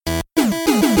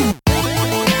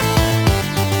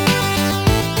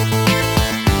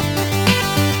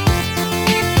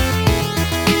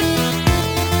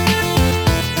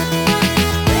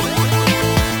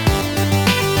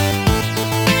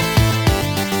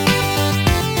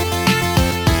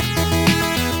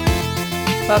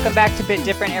Welcome back to Bit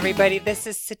Different, everybody. This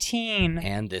is Satine.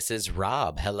 And this is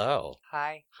Rob. Hello.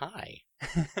 Hi. Hi.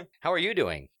 How are you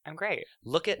doing? I'm great.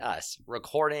 Look at us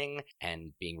recording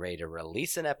and being ready to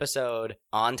release an episode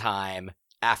on time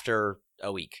after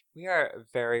a week. We are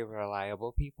very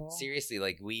reliable people. Seriously,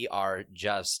 like we are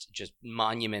just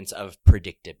monuments of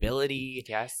predictability.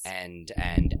 Yes. And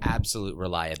absolute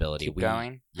reliability. Keep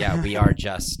going. Yeah, we are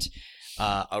just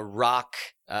a rock.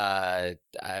 I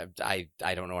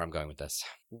don't know where I'm going with this.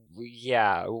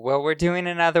 Yeah. Well, we're doing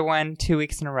another one 2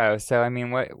 weeks in a row. So, I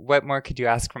mean, what more could you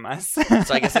ask from us? So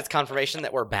I guess it's confirmation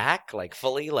that we're back, like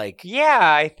fully, like. Yeah,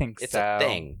 I think it's so. It's a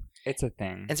thing. It's a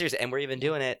thing. And seriously, and we're even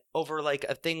doing it over like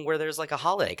a thing where there's like a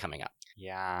holiday coming up.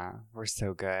 Yeah, we're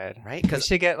so good. Right? We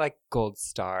should get like gold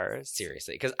stars.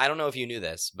 Seriously, because I don't know if you knew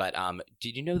this, but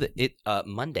did you know that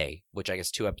Monday, which I guess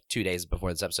 2 days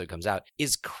before this episode comes out,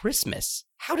 is Christmas?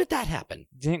 How did that happen?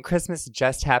 Didn't Christmas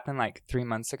just happen like 3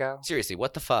 months ago? Seriously,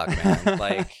 what the fuck, man?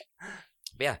 Like,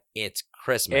 yeah, it's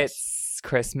Christmas. It's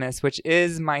Christmas, which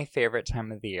is my favorite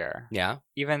time of the year. Yeah?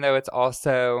 Even though it's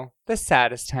also the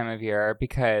saddest time of year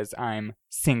because I'm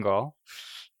single,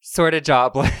 sort of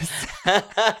jobless,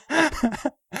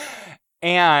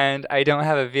 and I don't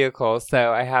have a vehicle,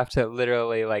 so I have to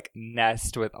literally like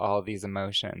nest with all these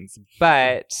emotions.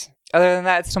 But other than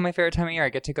that, it's still my favorite time of year. I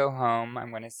get to go home. I'm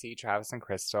going to see Travis and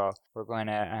Crystal. We're going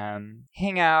to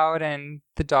hang out, and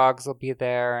the dogs will be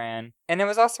there. And it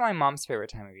was also my mom's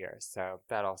favorite time of year, so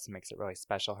that also makes it really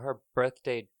special. Her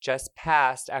birthday just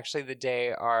passed, actually the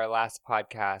day our last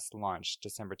podcast launched,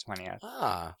 December 20th.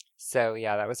 Ah, So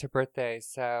yeah, that was her birthday.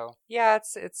 So yeah,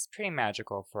 it's pretty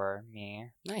magical for me.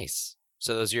 nice.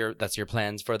 So that's your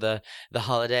plans for the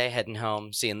holiday, heading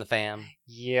home, seeing the fam?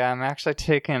 Yeah, I'm actually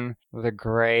taking the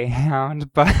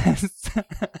Greyhound bus.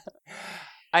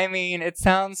 I mean, it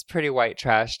sounds pretty white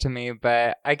trash to me,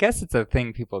 but I guess it's a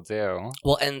thing people do.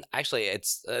 Well, and actually,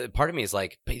 it's part of me is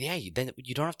like, but yeah, then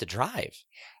you don't have to drive.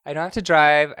 I don't have to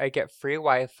drive. I get free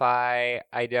Wi-Fi.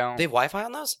 I don't. They have Wi-Fi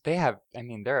on those? They have. I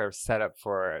mean, they're set up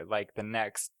for like the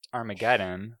next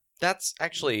Armageddon. That's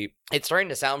actually, it's starting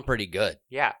to sound pretty good.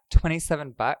 Yeah,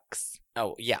 $27.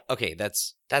 Oh, yeah. Okay,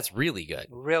 that's really good.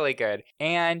 Really good.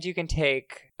 And you can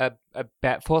take a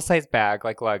full-size bag,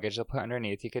 like luggage, you'll put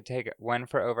underneath. You could take one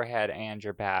for overhead and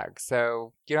your bag.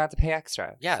 So you don't have to pay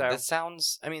extra. Yeah, so. that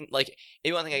sounds, I mean, like,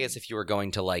 maybe one thing, I guess, if you were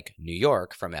going to, like, New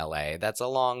York from LA, that's a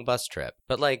long bus trip.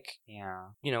 But, like, yeah,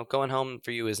 you know, going home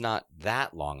for you is not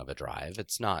that long of a drive.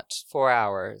 It's not. 4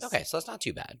 hours. Okay, so that's not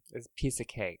too bad. It's a piece of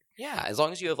cake. Yeah, as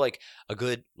long as you have, like, a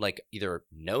good, like, either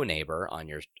no neighbor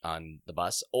on the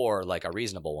bus or, like, a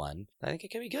reasonable one, I think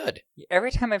it can be good.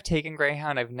 Every time I've taken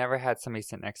Greyhound, I've never had somebody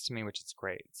sit next to me, which is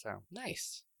great. So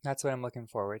Nice. that's what I'm looking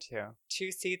forward to.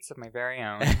 2 seats of my very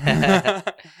own.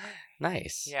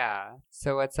 Nice. Yeah.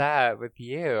 So what's up with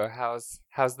you? How's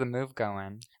the move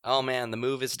going? Oh man, the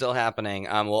move is still happening.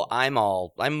 Well, I'm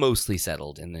mostly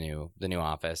settled in the new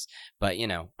office, but you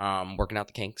know, working out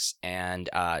the kinks. And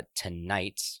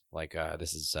tonight, like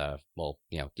this is well,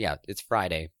 you know, yeah, it's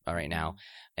Friday right now,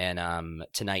 and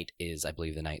tonight is, I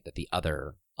believe, the night that the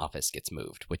other office gets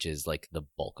moved, which is like the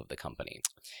bulk of the company.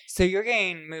 So you're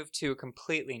getting moved to a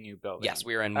completely new building. Yes,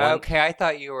 we are in one. Okay, I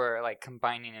thought you were like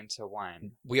combining into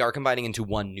one. We are combining into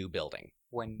one new building.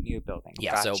 One new building.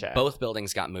 Yeah, Gotcha. so both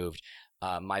buildings got moved.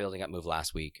 My building got moved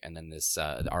last week, and then this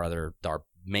our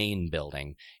main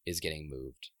building is getting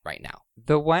moved right now.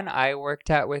 The one I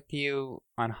worked at with you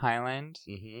on Highland,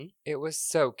 Mm-hmm. it was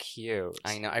so cute.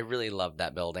 I know. I really loved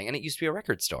that building, and it used to be a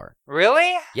record store.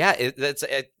 Really? Yeah,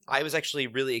 I was actually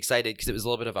really excited because it was a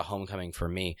little bit of a homecoming for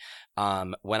me.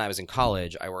 When I was in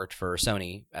college, I worked for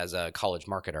Sony as a college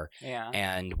marketer. Yeah.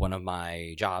 And one of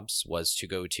my jobs was to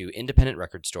go to independent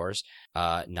record stores,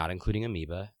 not including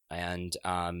Amoeba, and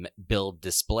build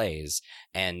displays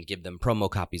and give them promo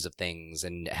copies of things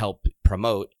and help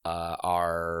promote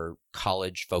our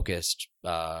college-focused,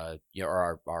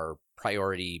 our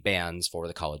priority bands for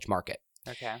the college market.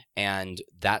 Okay. And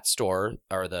that store,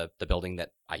 or the building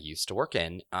that I used to work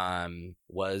in,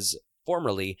 was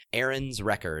formerly Aaron's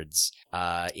Records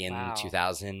in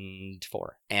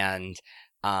 2004. And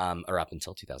or up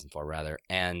until 2004 rather.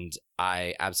 And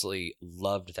I absolutely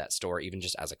loved that store, even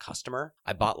just as a customer.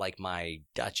 I bought like my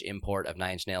Dutch import of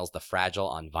Nine Inch Nails, The Fragile,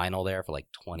 on vinyl there for like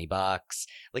 $20.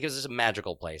 Like, it was just a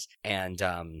magical place. And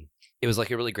it was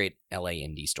like a really great LA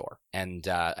indie store. And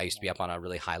I used to be up on a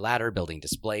really high ladder building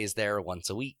displays there once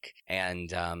a week.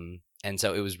 And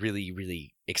so it was really,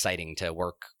 really exciting to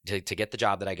work, to get the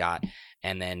job that I got,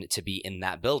 and then to be in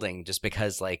that building, just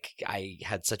because like I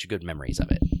had such good memories of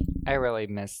it. I really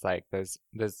miss like those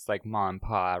like mom and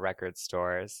pa record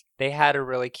stores. They had a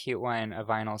really cute one, a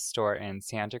vinyl store in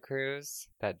Santa Cruz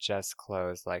that just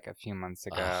closed like a few months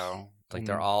ago. Ugh, like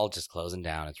they're all just closing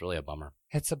down. It's really a bummer.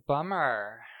 It's a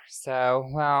bummer. So,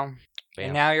 well, But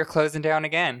and yeah. now you're closing down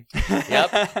again.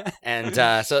 Yep. And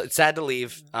so it's sad to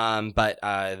leave, but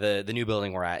the new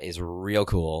building we're at is real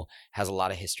cool, has a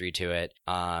lot of history to it,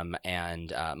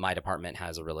 and my department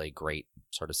has a really great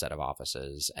sort of set of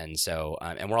offices, and so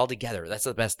and we're all together. That's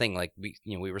the best thing. Like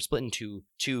we were split into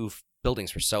two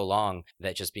buildings for so long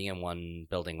that just being in one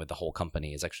building with the whole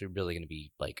company is actually really going to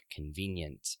be like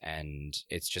convenient, and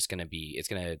it's just going to be it's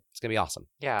going to be awesome.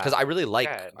 Yeah. Because I really like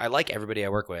Good. I like everybody I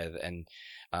work with, and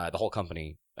the whole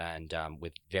company, and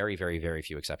with very, very, very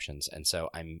few exceptions. And so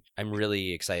I'm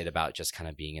really excited about just kind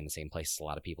of being in the same place as a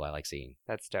lot of people I like seeing.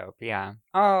 That's dope. Yeah.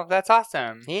 Oh, that's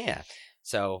awesome. Yeah.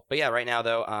 So, but yeah, right now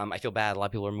though, I feel bad. A lot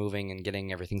of people are moving and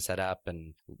getting everything set up,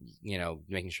 and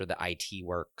making sure that IT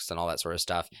works and all that sort of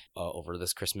stuff over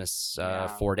this Christmas Yeah.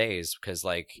 4 days, because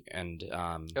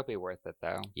It'll be worth it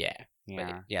though. yeah. Yeah.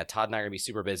 But yeah, Todd and I are gonna be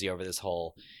super busy over this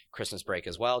whole Christmas break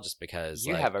as well, just because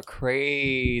You have a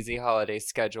crazy holiday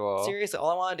schedule. seriously, all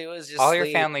I want to do is just All your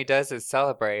sleep. family does is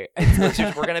celebrate.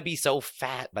 We're gonna be so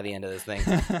fat by the end of this thing.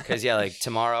 Because yeah, like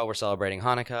tomorrow we're celebrating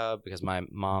Hanukkah because my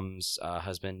mom's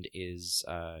husband is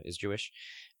Jewish,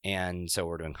 and so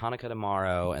we're doing Hanukkah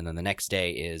tomorrow, and then the next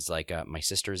day is like my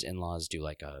sister's in-laws do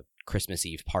like a Christmas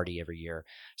Eve party every year,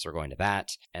 so we're going to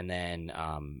that, and then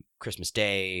Christmas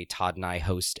Day, Todd and I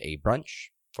host a brunch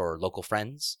for local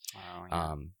friends. Oh,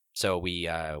 yeah. So we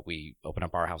open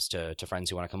up our house to friends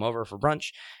who want to come over for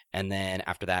brunch, and then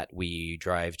after that we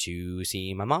drive to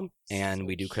see my mom, and So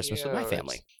we do Christmas with my cute.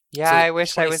 family. Yeah, So I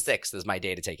wish I was. 26th is my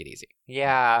day to take it easy.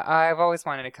 Yeah, I've always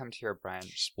wanted to come to your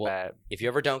brunch, Well, but If you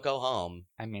ever don't go home,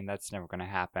 I mean that's never going to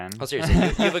happen. well, seriously, you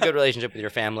have a good relationship with your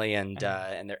family, and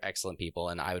they're excellent people,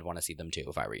 and I would want to see them too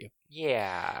if I were you.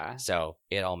 Yeah. So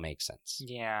it all makes sense.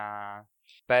 Yeah.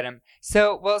 But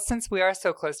since we are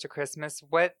so close to Christmas,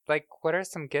 what are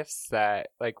some gifts that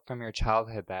like from your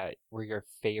childhood that were your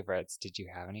favorites? Did you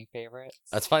have any favorites?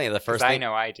 That's funny. The 'Cause first I thing,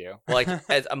 know I do. well,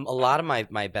 a lot of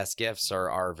my best gifts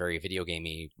are very video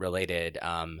gamey related,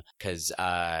 because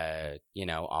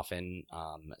often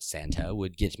Santa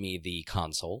would get me the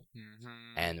console,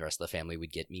 Mhm. and the rest of the family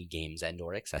would get me games and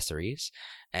or accessories.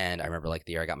 And I remember like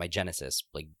the year I got my Genesis,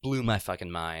 like blew my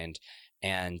fucking mind.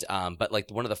 And but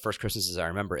like one of the first Christmases I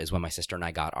remember is when my sister and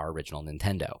I got our original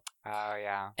Nintendo. Oh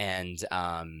yeah. And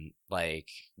like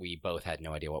we both had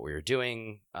no idea what we were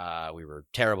doing. We were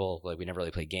terrible. Like we never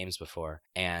really played games before.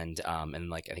 And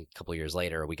like I think a couple of years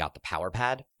later we got the Power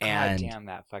Pad. And God damn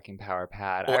that fucking Power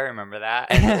Pad. Well, I remember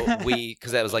that. and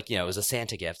because that was like it was a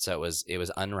Santa gift, so it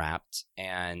was unwrapped,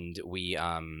 and we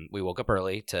woke up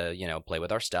early to play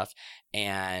with our stuff,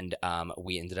 and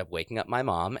we ended up waking up my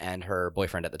mom and her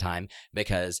boyfriend at the time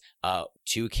because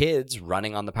two kids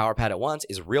running on the Power Pad at once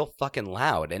is real fucking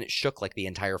loud, and it shook like the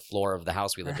entire floor of the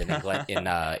house we lived in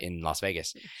in Las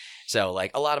Vegas. So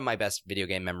like a lot of my best video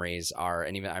game memories are,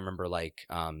 and even I remember like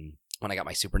when I got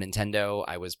my Super Nintendo,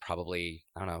 I was probably,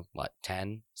 I don't know,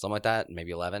 10, something like that,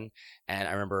 maybe 11. And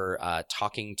I remember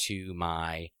talking to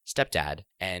my stepdad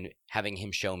and having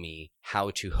him show me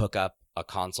how to hook up a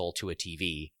console to a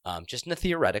TV, just in a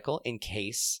theoretical, in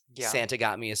case Santa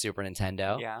got me a Super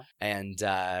Nintendo. Yeah. And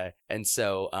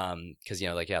so, because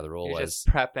the rule You're was just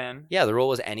prepping. Yeah, the rule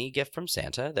was any gift from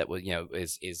Santa that was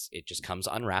is it just comes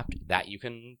unwrapped that you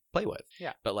can play with.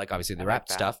 Yeah. But like obviously the I like wrapped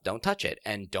that. stuff, don't touch it,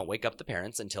 and don't wake up the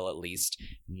parents until at least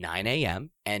 9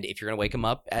 a.m. And if you're gonna wake them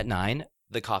up at 9,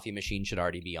 the coffee machine should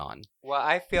already be on. Well,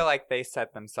 I feel like they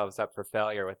set themselves up for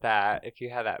failure with that. If you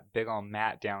had that big old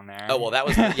mat down there. Oh well, that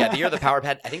was the year of the Power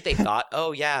Pad. I think they thought,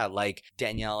 oh yeah, like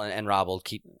Danielle and Rob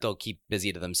they'll keep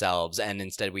busy to themselves, and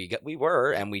instead we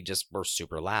were just were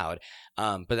super loud.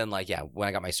 But then when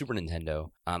I got my Super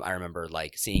Nintendo, I remember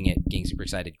like seeing it, getting super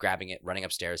excited, grabbing it, running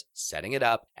upstairs, setting it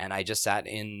up, and I just sat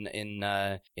in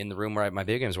the room where my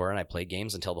video games were, and I played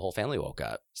games until the whole family woke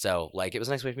up. So like it was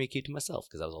a nice way for me to keep to myself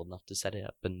because I was old enough to set it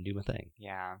up and do my thing.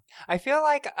 Yeah. I feel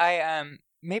like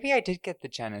maybe I did get the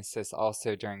Genesis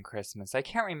also during Christmas. I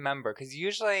can't remember because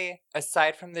usually,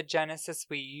 aside from the Genesis,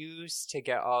 we used to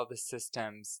get all the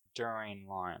systems during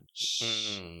launch.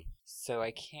 Mm. So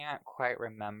I can't quite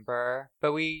remember.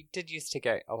 But we did used to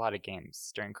get a lot of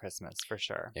games during Christmas for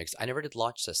sure. Yeah, 'cause I never did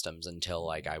launch systems until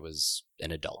like I was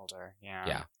an adult. Older, yeah.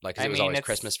 Yeah, like 'cause I it was mean, always it's-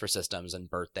 Christmas for systems and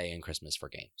birthday and Christmas for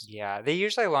games. Yeah, they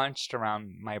usually launched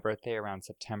around my birthday around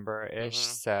September-ish.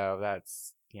 Mhm. So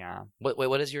that's Yeah.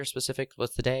 What is your specific?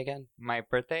 What's the day again? My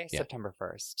birthday, Yeah. September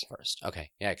 1st.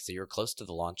 Okay. Yeah, so you're close to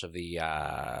the launch of the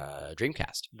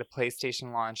Dreamcast. The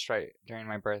PlayStation launched right during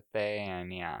my birthday,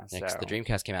 and yeah, Next, so the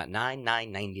Dreamcast came out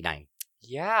 9/9/99.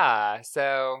 yeah,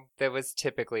 so that was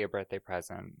typically a birthday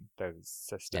present. Those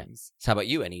systems. So how about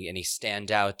you? Any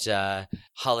standout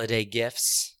holiday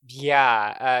gifts?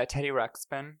 Yeah, Teddy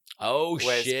Ruxpin Oh was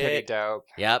pretty shit! dope.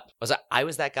 Yep. I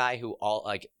was that guy who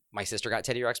my sister got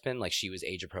Teddy Ruxpin, like she was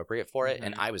age appropriate for it,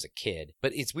 and Mhm. I was a kid.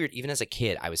 But it's weird. Even as a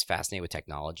kid, I was fascinated with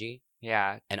technology.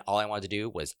 Yeah, And all I wanted to do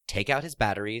was take out his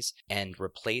batteries and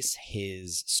replace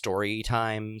his story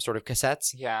time sort of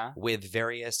cassettes yeah. with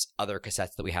various other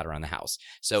cassettes that we had around the house.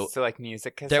 So like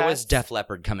music cassettes. there was Def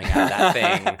Leppard coming out of that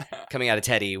thing, coming out of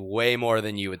Teddy, way more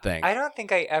than you would think. I don't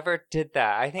think I ever did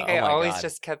that. I think Oh I my always God.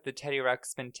 just kept the Teddy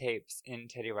Ruxpin tapes in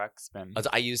Teddy Ruxpin.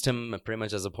 I used him pretty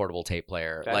much as a portable tape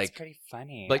player. That's like pretty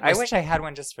funny. like I my- wish I had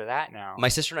one just for that now. my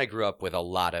sister and I grew up with a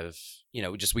lot of,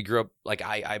 we grew up like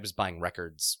I was buying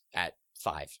records at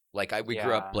 5. Like we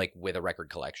grew up Yeah. like with a record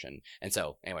collection. And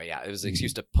so anyway, yeah, it was an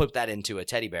excuse to put that into a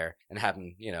teddy bear and have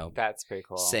him, That's pretty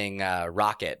cool. sing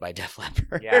Rocket by Def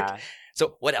Leppard. Yeah.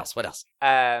 So what else? Well,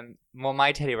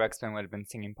 my Teddy Ruxpin would have been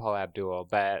singing Paul Abdul,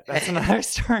 but that's another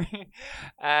story.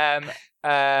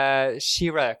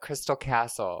 She-Ra, Crystal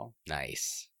Castle.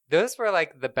 Nice. Those were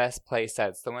like the best play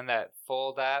sets. The one that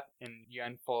fold up and you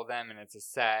unfold them and it's a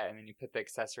set, and then you put the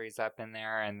accessories up in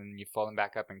there and then you fold them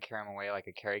back up and carry them away like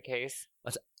a carry case.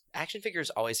 Action figures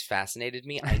always fascinated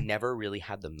me. I never really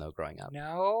had them though growing up.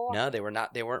 No? They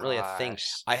weren't really a thing.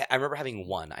 Gosh. I remember having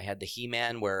one. I had the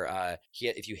He-Man where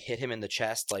if you hit him in the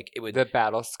chest, like it would The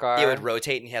battle scar. it would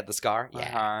rotate and he had the scar. Yeah.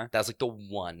 Uh-huh. That was like the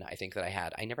one I think that I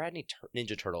had. I never had any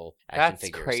Ninja Turtle action That's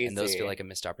figures. crazy. And those feel like a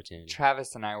missed opportunity.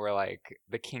 Travis and I were like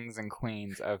the kings and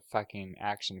queens of fucking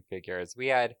action figures. We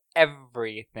had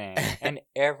everything and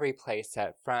every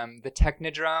playset, from the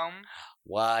Technodrome,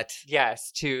 What?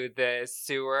 yes, to the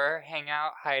sewer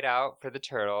hideout for the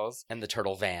turtles. And the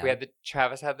turtle van. We had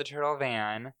Travis had the turtle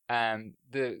van,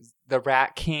 the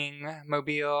Rat King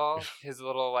mobile, his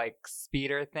little like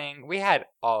speeder thing. We had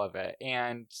all of it,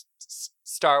 and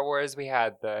Star Wars. We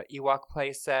had the Ewok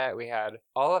playset. We had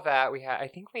all of that. I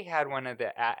think we had one of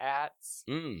the AT-ATs.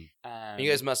 You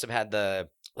guys must have had the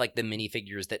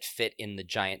minifigures that fit in the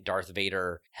giant Darth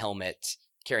Vader helmet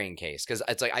carrying case, because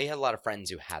it's like I had a lot of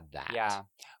friends who had that. Yeah.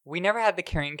 We never had the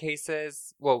carrying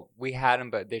cases. Well, we had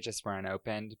them, but they just weren't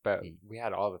opened. But we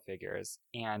had all the figures.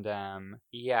 And,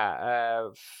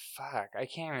 fuck, I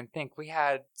can't even think. We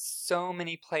had so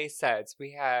many play sets.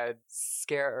 We had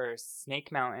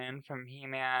Snake Mountain from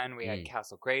He-Man. We had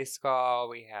Castle Grayskull.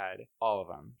 We had all of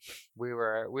them. We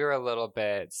were a little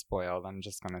bit spoiled. I'm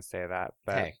just going to say that.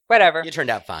 But Hey, whatever. You turned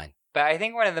out fine. But I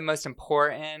think one of the most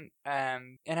important,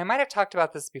 and I might have talked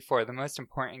about this before, the most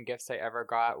important gifts I ever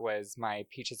got was my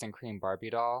Peaches and Cream Barbie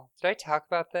doll. Did I talk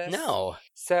about this? No.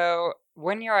 So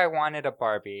one year I wanted a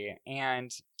Barbie,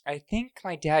 and I think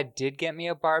my dad did get me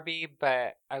a Barbie,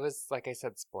 but I was, like I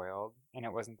said, spoiled, and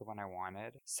it wasn't the one I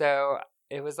wanted. So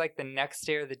it was like the next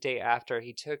day or the day after,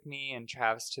 he took me and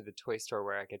Travis to the toy store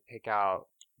where I could pick out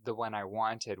the one I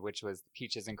wanted, which was the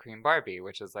Peaches and Cream Barbie,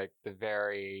 which was like the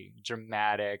very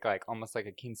dramatic, like almost like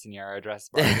a quinceañera dress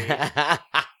Barbie.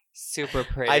 Super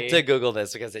pretty. I had to Google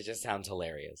this because it just sounds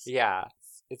hilarious. Yeah.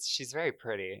 She's very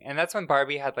pretty. And that's when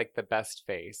Barbie had like the best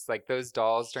face. Like those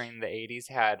dolls during the 80s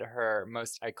had her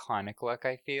most iconic look,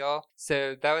 I feel.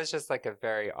 So that was just like a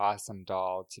very awesome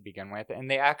doll to begin with.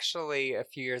 And they actually a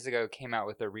few years ago came out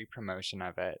with a re-promotion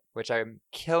of it, which I'm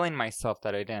killing myself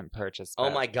that I didn't purchase. Oh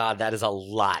but my god, that is a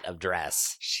lot of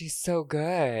dress. she's so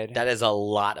good. That is a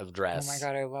lot of dress. Oh my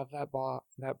god, I love that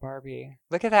Barbie.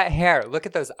 Look at that hair. Look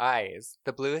at those eyes.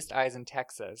 The bluest eyes in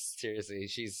Texas. Seriously,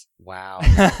 wow.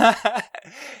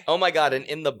 Oh my god, and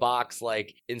in the box,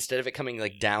 like, instead of it coming,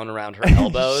 like, down around her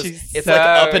elbows, She's it's, so- like,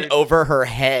 up and over her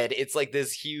head. It's, like,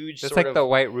 this huge It's sort like of the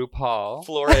white RuPaul.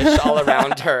 flourish all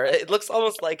around her. It looks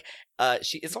almost like,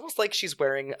 it's almost like she's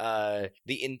wearing, the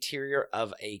interior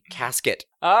of a casket.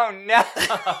 Oh no!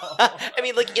 I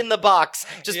mean, like, in the box,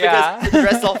 just Yeah. because the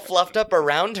dress is all fluffed up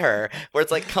around her, where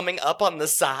it's, like, coming up on the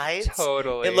sides.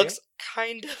 Totally. It looks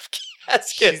kind of casket.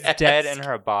 She's dead in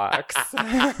her box.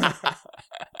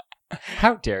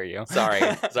 How dare you? Sorry.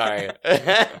 Sorry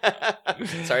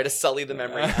to sully the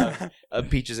memory of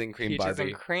Peaches and Cream Peaches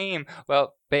Barbie. and cream.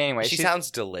 Well, but anyway, She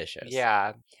sounds delicious.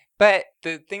 Yeah, But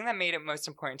the thing that made it most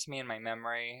important to me in my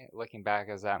memory, looking back,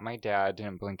 is that my dad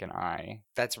didn't blink an eye.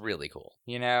 That's really cool.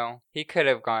 You know, he could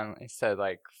have said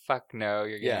like, "Fuck no,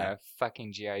 you're getting Yeah. a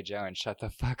fucking G.I. Joe and shut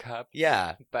the fuck up."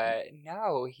 Yeah. But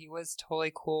no, he was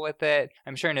totally cool with it.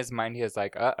 I'm sure in his mind he was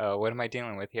like, "Uh-oh, what am I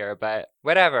dealing with here?" But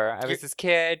whatever. I was his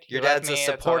kid. Your He loved dad's me, a that's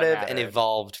all that supportive and mattered.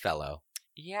 evolved fellow.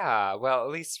 Yeah, well, at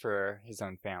least for his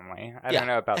own family. I Yeah. don't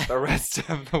know about the rest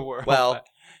of the world. Well, but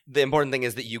the important thing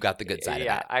is that you got the good side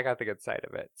yeah, of it. I got the good side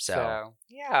of it. So, So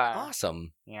yeah.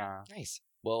 Awesome. Yeah. Nice.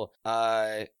 Well,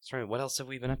 sorry, what else have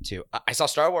we been up to? I saw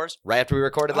Star Wars right after we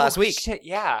recorded last week. Shit,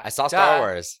 yeah. I saw Star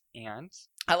Wars. And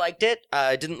I liked it.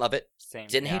 Didn't love it. same.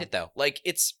 Didn't yeah. hate it though. Like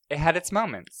it's It had its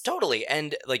moments. totally,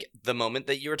 and like the moment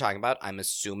that you were talking about, I'm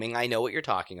assuming I know what you're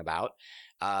talking about.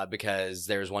 Because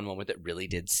there's one moment that really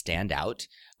did stand out.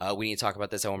 We need to talk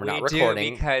about this when we're not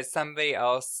recording. Because somebody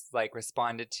else like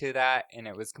responded to that, and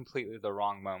it was completely the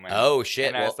wrong moment. Oh shit!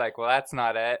 And I was like, "Well, that's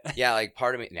not it." Yeah, like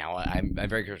part of me now. I'm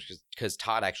very curious because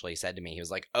Todd actually said to me, he was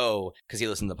like, "Oh," because he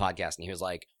listened to the podcast, and he was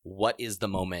like, "What is the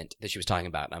moment that she was talking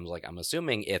about?" And I was like, "I'm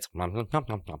assuming it's,"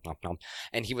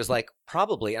 and he was like,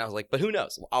 "Probably," and I was like, "But who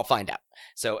knows? I'll find out."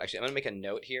 So actually, I'm gonna make a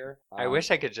note here. I wish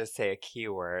I could just say a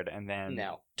keyword and then.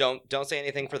 No, don't say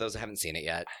anything for those that haven't seen it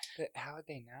yet. But how would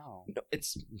they know? No,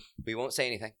 we won't say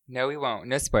anything. No, we won't.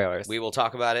 No spoilers. We will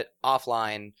talk about it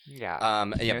offline. Yeah.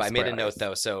 Yeah, No but I made a spoilers. note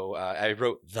though, so I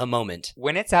wrote the moment.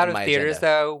 When it's out on of my theaters, agenda.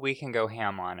 though, we can go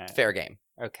ham on it. Fair game.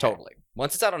 Okay. Totally.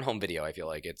 Once it's out on home video, I feel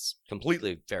like it's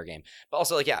completely fair game. But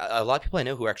also, like, yeah, a lot of people I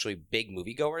know who are actually big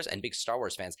moviegoers and big Star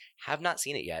Wars fans have not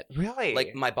seen it yet. Really?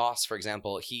 Like my boss, for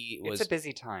example, it's a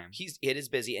busy time. it is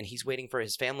busy, and he's waiting for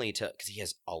his family to, because he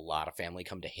has a lot of family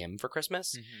come to him for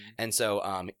Christmas, Mhm. and so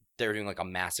they're doing like a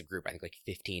massive group. I think like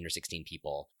 15 or 16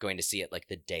 people going to see it like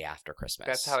the day after Christmas.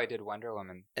 That's how I did Wonder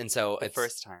Woman And so the it's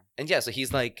first time. and yeah, so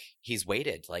he's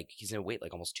waited, like he's gonna wait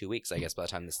like almost 2 weeks, I guess, by the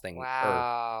time this thing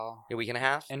Wow. or a week and a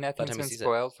half. And by the nothing's time he been sees it.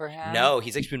 spoiled for him? No,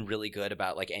 he's actually been really good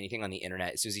about like anything on the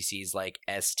internet. As soon as he sees like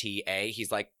STA,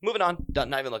 he's like, moving on, not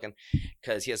even looking,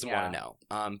 because he doesn't want to know.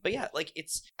 But yeah, like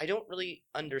I don't really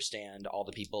understand all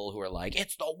the people who are like,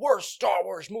 it's the worst Star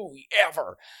Wars movie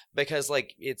ever, because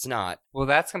like it's not. Well,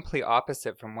 that's complete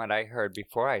opposite from what I heard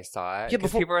before I saw it. Yeah, 'Cause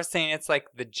before- people are saying it's like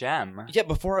the gem. Yeah,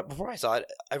 before I saw it,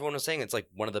 everyone was saying it's like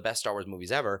one of the best Star Wars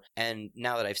movies ever. And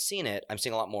now that I've seen it, I'm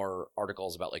seeing a lot more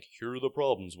articles about like, here are the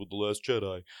problems with The Last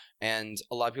Jedi. And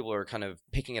a lot of people are kind of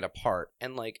picking it apart.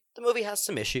 And like, the movie has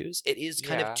some issues. It is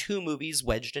kind Yeah. of two movies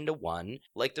wedged into one.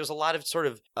 Like, there's a lot of sort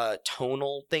of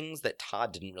tonal things that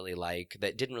Todd didn't really like,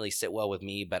 that didn't really sit well with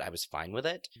me, but I was fine with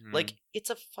it. Mhm. Like, it's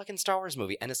a fucking Star Wars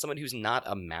movie. And as someone who's not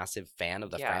a massive fan of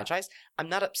the Yeah. franchise, I'm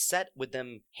not upset with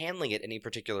them handling it any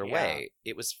particular Yeah. way.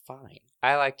 It was fine.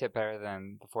 I liked it better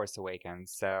than The Force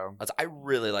Awakens, so. I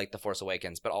really like The Force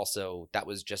Awakens, but also that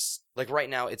was just like right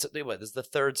now. This is the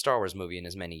third Star Wars movie in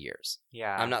as many years.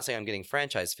 Yeah. I'm not saying I'm getting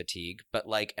franchise fatigue, but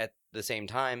like at the same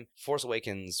time, Force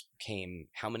Awakens came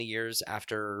how many years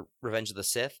after Revenge of the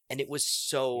Sith, and it was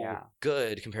so Yeah.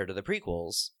 good compared to the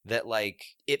prequels that like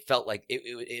it felt like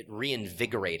it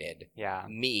reinvigorated Yeah.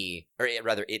 me, or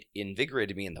it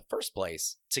invigorated me in the first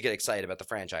place to get excited about the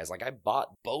franchise. Like I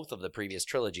bought both of the previous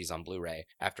trilogies on Blu-ray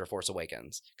after Force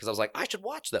Awakens because I was like, I should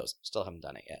watch those. Still haven't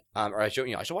done it yet. Or I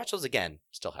should watch those again.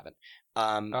 Still haven't.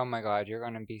 Oh my god, you're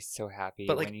gonna be so happy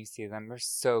But, like- when you see them. They're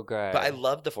so good. But I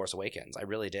loved The Force Awakens. I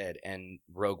really did. And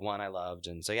Rogue One I loved.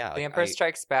 And so, yeah. The Empire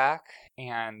Strikes Back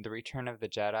and The Return of the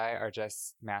Jedi are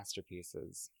just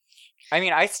masterpieces. I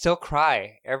mean, I still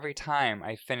cry every time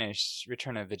I finish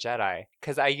Return of the Jedi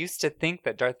because I used to think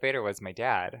that Darth Vader was my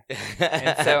dad.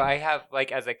 And so I have,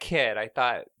 like, as a kid, I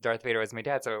thought Darth Vader was my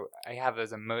dad. So I have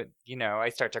those I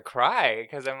start to cry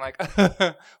because I'm like,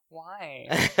 why?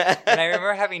 And I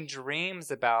remember having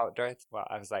dreams about well,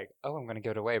 I was like, oh, I'm going to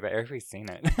give it away, but everybody's seen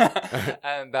it.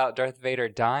 About Darth Vader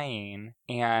dying.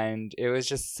 And it was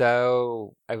just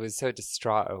I was so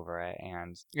distraught over it.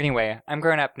 And anyway, I'm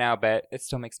grown up now, but it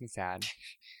still makes me sad.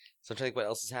 So I'm trying to think what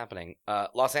else is happening.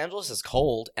 Los Angeles is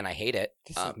cold, and I hate it.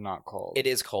 This is not cold. It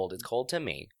is cold. It's cold to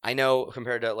me. I know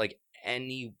compared to like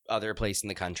any other place in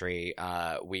the country,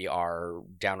 we are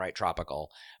downright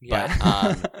tropical. Yeah.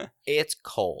 But it's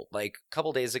cold. Like a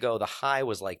couple days ago, the high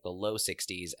was like the low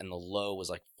 60s, and the low was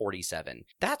like 47.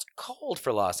 That's cold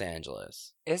for Los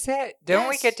Angeles. Is it? Don't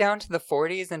we Yes. get down to the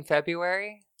 40s in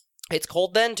February? It's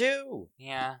cold then too.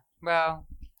 Yeah. Well,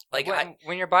 Like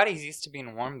when your body's used to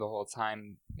being warm the whole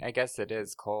time, I guess it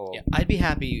is cold. Yeah, I'd be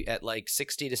happy at like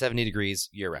 60 to 70 degrees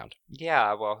year round.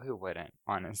 Yeah, well, who wouldn't,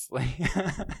 honestly?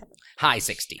 High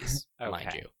 60s, mind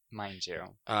Okay. you. Mind you.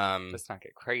 Um, Let's not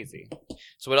get crazy.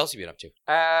 so what else have you been up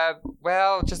to?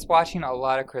 Well, just watching a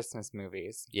lot of Christmas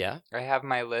movies. Yeah? I have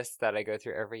my list that I go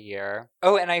through every year.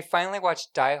 Oh, and I finally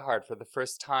watched Die Hard for the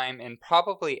first time in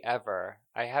probably ever.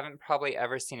 I haven't probably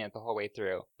ever seen it the whole way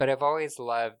through, but I've always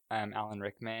loved Alan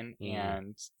Rickman,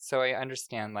 and so I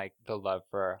understand like the love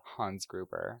for Hans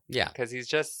Gruber. Yeah. Because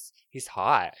he's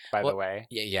hot, by the way.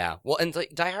 Yeah. Well, and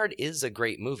like Die Hard is a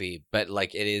great movie, but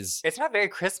like it is. It's not very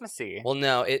Christmassy. Well,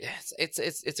 no,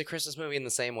 it's a Christmas movie in the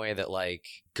same way that like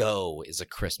Go is a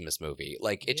Christmas movie.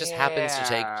 Like it just happens to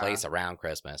take place around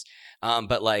Christmas.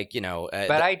 But like but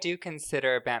I do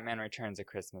consider Batman Returns a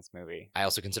Christmas movie. I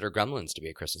also consider Gremlins to be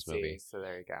a Christmas movie. So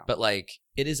there you go. But like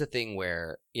it is a thing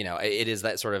where it is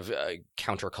that sort of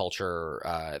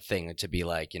counterculture thing to be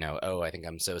like oh, I think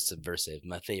I'm so subversive.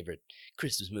 My favorite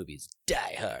Christmas movie is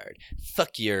Die Hard.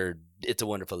 Fuck your It's a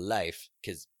Wonderful Life,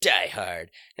 because Die Hard.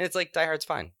 And it's like Die Hard's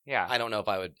fine. Yeah. I don't know if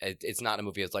I would. It's not a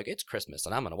movie that's like it's Christmas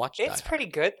and I'm gonna watch. It's pretty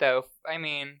good though. I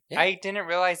mean, I didn't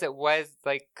realize it was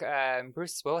like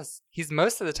Bruce Willis. He's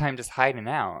most of the time just hiding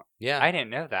out. Yeah, I didn't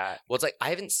know that. Well, it's like I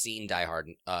haven't seen Die Hard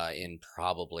in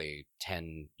probably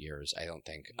 10 years, I don't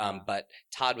think. But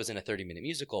Todd was in a 30-minute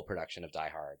musical production of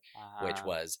Die Hard, which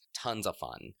was tons of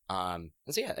fun. And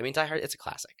so yeah, I mean Die Hard, it's a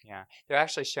classic. Yeah, they're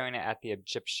actually showing it at the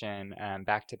Egyptian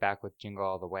back to back with Jingle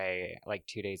All the Way, like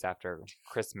 2 days after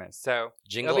Christmas. So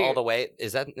Jingle All the Way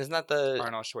isn't that the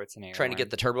Arnold Schwarzenegger trying to get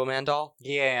the Turbo Man doll?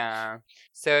 Yeah.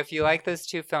 So if you like those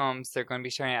two films, they're going to be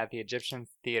showing it at the Egyptian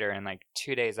Theater, and like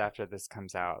 2 days after this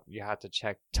comes out. You have to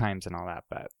check times and all that,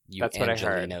 but that's what I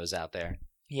heard. Angelinos out there.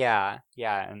 Yeah,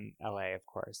 in LA, of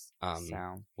course.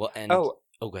 Well, and go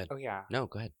ahead. Oh yeah. No,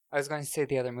 go ahead. I was going to say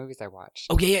the other movies I watched.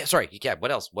 Oh yeah. Sorry. Yeah.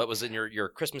 What else? What was in your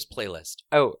Christmas playlist?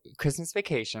 Oh, Christmas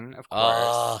Vacation, of course.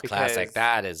 Oh, classic.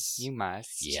 That is. You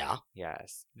must. Yeah.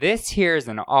 Yes. This here is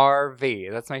an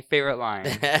RV. That's my favorite line.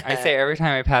 I say every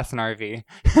time I pass an RV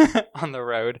on the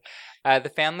road.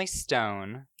 The Family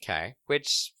Stone. Okay.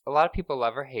 Which a lot of people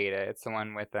love or hate it. It's the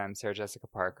one with Sarah Jessica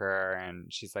Parker,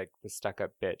 and she's like the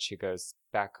stuck-up bitch who goes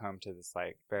back home to this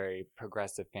like very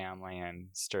progressive family and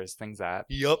stirs things up.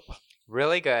 Yup.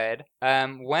 Really good.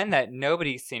 One that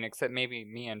nobody's seen except maybe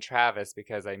me and Travis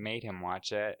because I made him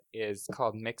watch it is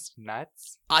called Mixed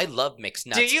Nuts. I love Mixed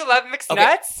Nuts. Do you love Mixed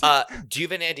Nuts? Do you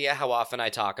have an idea how often I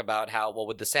talk about how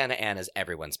with the Santa Anas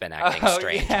everyone's been acting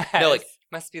strange? Yes. No, like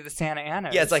must be the Santa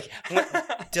Anas. Yeah, it's like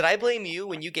did I blame you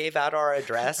when you gave out our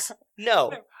address?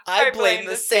 No. I blame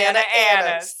the Santa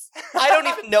Anas. I don't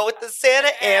even know what the Santa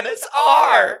Anas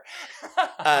are.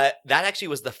 That actually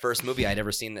was the first movie I'd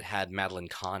ever seen that had Madeline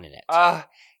Kahn in it.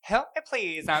 Help me,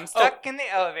 please. I'm stuck in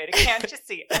the elevator. Can't you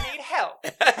see? I need help.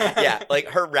 Yeah, like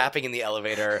her rapping in the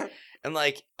elevator. And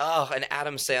like, an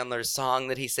Adam Sandler song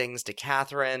that he sings to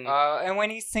Catherine. And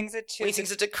when he sings it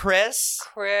to Chris.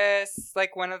 Chris,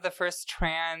 like one of the first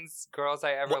trans girls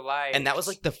I ever liked. And that was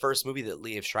like the first movie that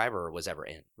Liev Schreiber was ever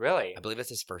in. Really? I believe it's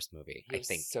his first movie. I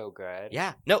think so good.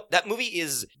 Yeah. No, that movie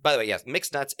is, by the way, yes,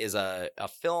 Mixed Nuts is a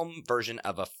film version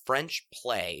of a French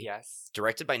play. Yes.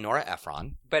 Directed by Nora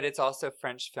Ephron. But it's also a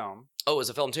French film. Oh, it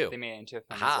was a film too. They made it into a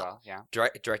film as well. Yeah.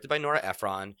 Directed by Nora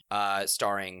Ephron,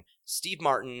 starring Steve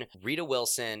Martin, Rita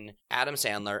Wilson, Adam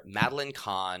Sandler, Madeline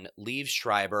Kahn, Liev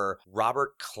Schreiber,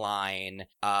 Robert Klein,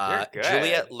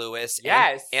 Juliette Lewis,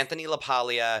 yes, Anthony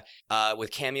LaPaglia,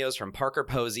 with cameos from Parker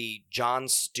Posey, Jon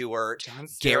Stewart,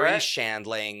 Gary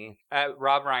Shandling,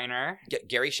 Rob Reiner,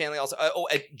 Gary Shandling also.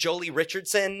 Jolie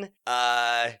Richardson.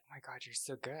 Oh my God, you're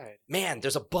so good. Man,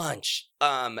 there's a bunch.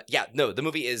 The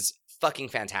movie is fucking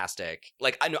fantastic.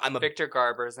 Like I'm a Victor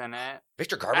Garber's in it.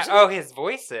 Victor Garber's in it? Oh, his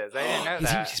voice is. I didn't know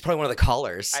that. He's probably one of the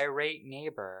callers. Irate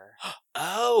neighbor.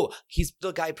 Oh, he's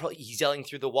the guy. He's yelling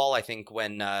through the wall. I think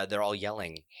when they're all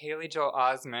yelling. Haley Joel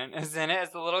Osment is in it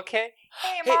as the little kid.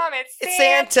 Hey, Mom, it's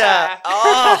Santa.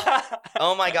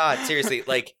 Oh my God! Seriously,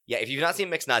 like, yeah. If you've not seen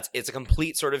Mixed Nuts, it's a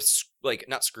complete sort of like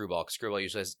not screwball. Screwball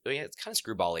usually has. It's kind of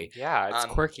screwball-y. Yeah, it's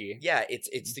quirky. Yeah,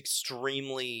 it's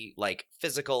extremely like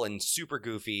physical and super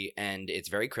goofy, and it's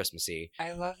very Christmassy.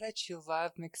 I love that you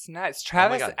love Mixed Nuts.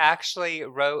 Travis actually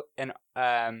wrote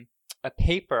a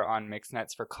paper on Mixed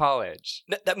Nuts for college.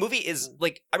 That movie is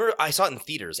like, I remember I saw it in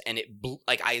theaters and it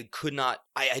I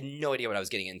had no idea what I was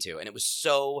getting into, and it was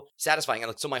so satisfying. And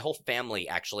like, so my whole family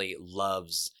actually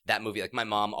loves that movie. Like my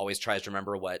mom always tries to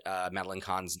remember what Madeline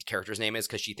Kahn's character's name is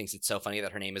because she thinks it's so funny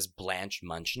that her name is Blanche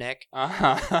Munchnick.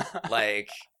 Like,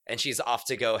 and she's off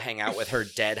to go hang out with her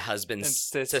dead husband's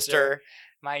sister.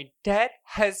 My dead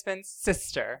husband's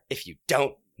sister. If you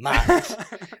don't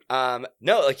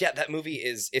No, like, yeah, that movie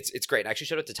it's great. I actually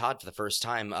showed it to Todd for the first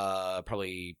time,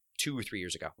 probably 2 or 3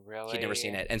 years ago. Really? He'd never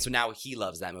seen it, and so now he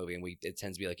loves that movie, and it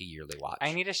tends to be like a yearly watch.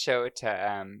 I need to show it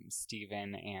to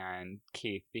Steven and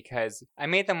Keith because I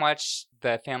made them watch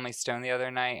The Family Stone the other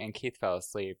night, and Keith fell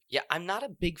asleep. Yeah, I'm not a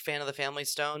big fan of The Family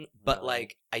Stone, but Really?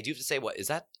 like, I do have to say, what is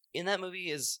that in that movie?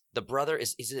 Is the brother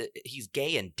is it he's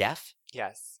gay and deaf?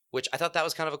 Yes. Which I thought that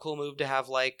was kind of a cool move to have,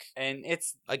 like, And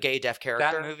it's a gay deaf character.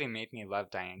 that movie made me love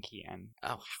Diane Keaton.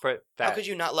 Oh, For that. how could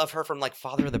you not love her from, like,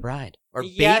 Father of the Bride or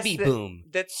Yes, Baby Boom?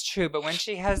 That's true, but when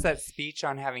she has that speech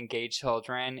on having gay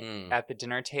children Mm. at the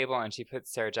dinner table and she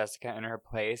puts Sarah Jessica in her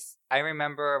place, I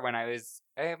remember when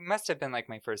it must have been like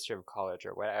my first year of college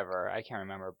or whatever. I can't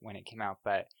remember when it came out,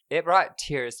 but it brought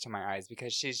tears to my eyes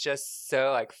because she's just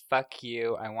so like, fuck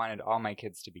you. I wanted all my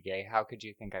kids to be gay. How could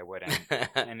you think I wouldn't?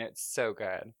 And it's so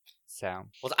good. So,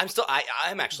 well,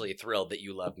 I'm actually thrilled that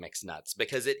you love Mixed Nuts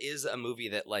because it is a movie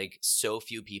that, like, so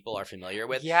few people are familiar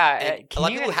with. yeah, And can a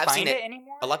lot you of people even have find seen it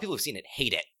anymore? A lot of people who've seen it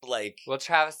hate it. Like, Well,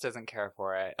 Travis doesn't care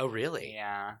for it. oh, really?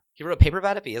 Yeah. He wrote a paper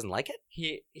about it, but he doesn't like it?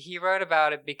 He wrote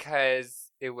about it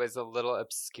because it was a little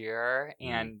obscure,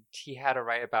 and he had to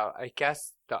write about, I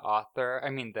guess, the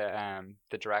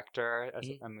director,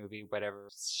 a movie, whatever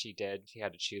she did. He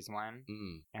had to choose one,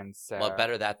 and so Well,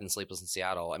 better that than Sleepless in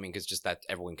Seattle. I mean, because just that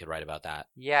everyone could write about that.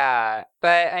 Yeah,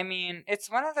 but I mean,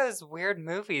 it's one of those weird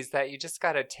movies that you just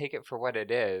gotta take it for what it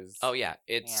is. Oh yeah,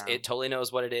 it totally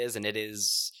knows what it is, and it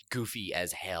is goofy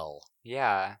as hell.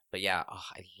 Yeah, but yeah, I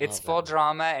love it's full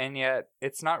drama, and yet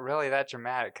it's not really that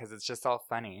dramatic because it's just all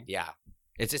funny. Yeah.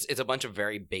 It's a bunch of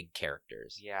very big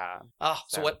characters. Yeah. Oh,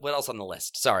 so what else on the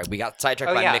list? Sorry, we got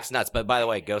sidetracked by Mixed Nuts. But by the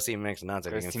way, go see Mixed Nuts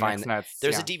if you can find it.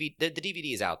 There's a DVD. The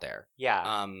DVD is out there.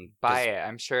 Yeah. Buy it.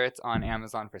 I'm sure it's on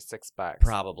Amazon for $6.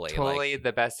 Probably. Totally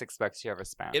the best $6 you ever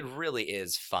spent. It really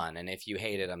is fun, and if you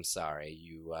hate it, I'm sorry.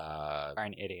 You are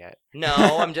an idiot. No,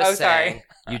 I'm just saying.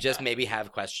 You just maybe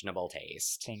have questionable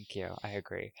taste. Thank you. I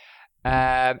agree.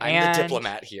 I'm the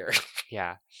diplomat here.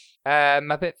 Yeah.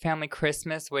 Muppet Family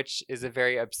Christmas, which is a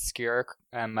very obscure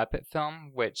Muppet film,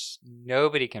 which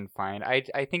nobody can find.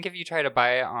 I think if you try to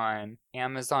buy it on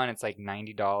Amazon, it's like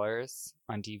 $90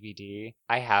 on DVD.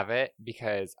 I have it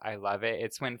because I love it.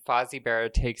 It's when Fozzie Bear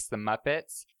takes the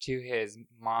Muppets to his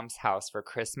mom's house for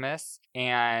Christmas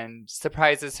and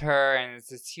surprises her, and it's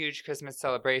this huge Christmas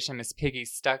celebration. Miss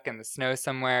Piggy's stuck in the snow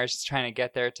somewhere. She's trying to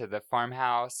get there to the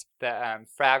farmhouse. The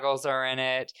Fraggles are in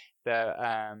it. The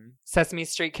Sesame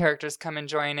Street characters come and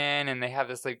join in, and they have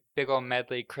this like big old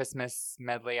Christmas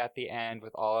medley at the end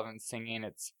with all of them singing.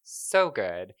 It's so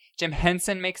good. Jim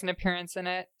Henson makes an appearance in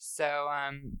it, so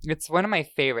it's one of my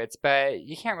favorites, but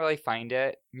you can't really find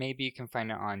it. Maybe you can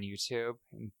find it on YouTube.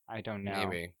 I don't know.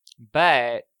 Maybe.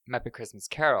 But Muppet Christmas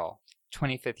Carol,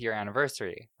 25th year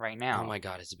anniversary right now. Oh my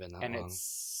God, has it been that long? And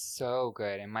it's so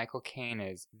good. And Michael Caine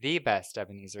is the best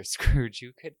Ebenezer Scrooge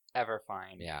you could ever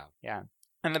find. Yeah. Yeah.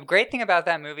 And the great thing about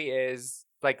that movie is,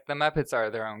 like, the Muppets are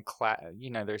their own class.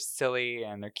 You know, they're silly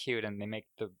and they're cute and they make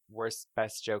the worst,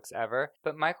 best jokes ever.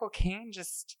 But Michael Caine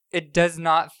it does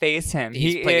not faze him.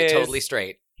 He's playing it totally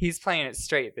straight. He's playing it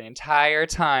straight the entire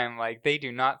time. Like, they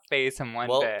do not faze him one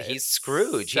bit. Well, he's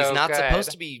Scrooge. He's not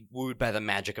supposed to be wooed by the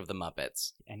magic of the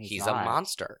Muppets. And he's a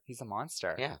monster. He's a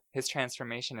monster. Yeah. His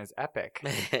transformation is epic.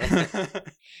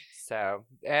 So,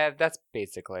 that's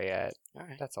basically it. All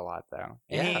right. That's a lot, though.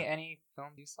 Yeah. Any film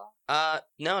you saw?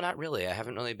 No, not really. I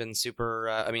haven't really been super,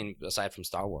 aside from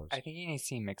Star Wars. I think you need to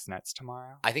see Mixed Nuts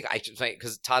tomorrow. I think I should say,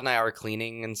 because Todd and I are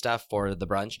cleaning and stuff for the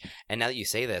brunch, and now that you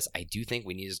say this, I do think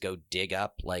we need to just go dig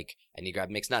up, like, I need to grab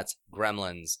Mixed Nuts,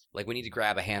 Gremlins, like, we need to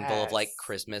grab a handful of, like,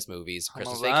 Christmas movies, Home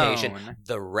Christmas Alone. Vacation,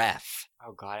 The Ref.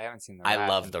 Oh, God, I haven't seen The Ref. I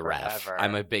love The Ref. Forever.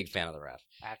 I'm a big fan of The Ref.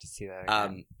 I have to see that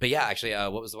again. But yeah, actually,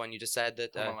 what was the one you just said?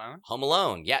 Home Alone? Home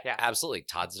Alone. Yeah, Yeah. absolutely.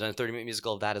 Todd's done a 30-minute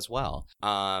musical of that as well.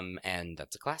 And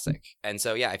that's a classic. And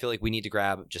so, yeah, I feel like we need to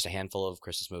grab just a handful of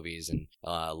Christmas movies and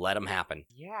let them happen.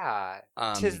 Yeah.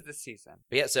 'Tis the season.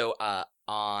 But yeah, so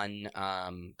on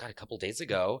a couple days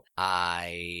ago,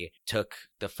 I took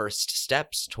the first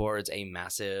steps towards a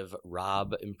massive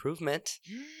Rob improvement.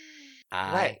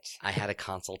 I had a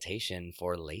consultation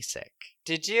for LASIK.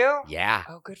 Did you? Yeah.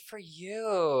 Oh, good for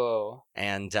you.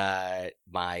 And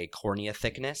my cornea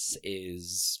thickness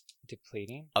is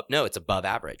depleting. No, it's above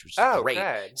average, which is great.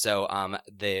 Good. So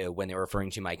when they were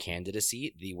referring to my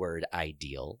candidacy, the word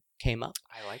ideal came up.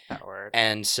 I like that word.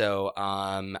 And so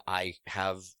I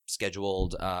have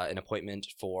scheduled an appointment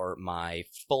for my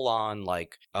full-on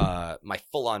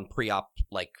pre-op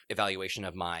like evaluation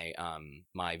of my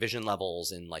my vision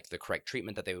levels and like the correct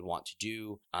treatment that they would want to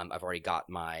do. I've already got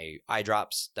my eye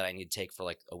drops that I need to take for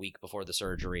like a week before the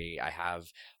surgery. I have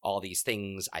all these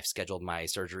things. I've scheduled my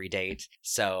surgery date.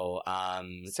 So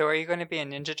so are you going to be a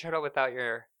Ninja Turtle without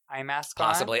your eye mask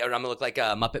possibly, on? or I'm gonna look like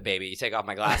a Muppet Baby. You take off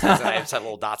my glasses and I just have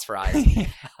little dots for eyes.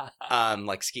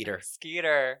 Like Skeeter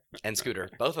and Scooter.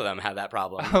 Both of them have that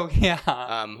problem. Oh yeah.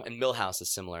 And Milhouse is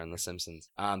similar in The Simpsons.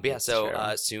 But yeah, That's so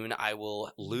true. soon I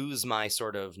will lose my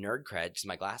sort of nerd cred because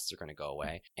my glasses are going to go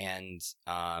away, and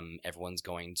everyone's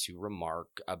going to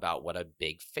remark about what a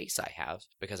big face I have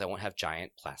because I won't have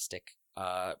giant plastic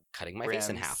cutting my face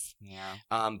in half. Yeah.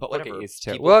 But We'll whatever. get used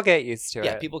to it. We'll get used to it.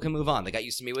 Yeah, people can move on. They got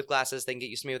used to me with glasses. They can get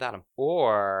used to me without them.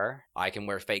 Or I can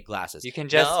wear fake glasses. you can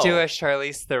just do No. a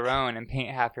Charlize Theron and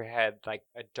paint half your head like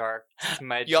a dark,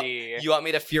 smudgy. You want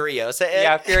me to Furiosa it?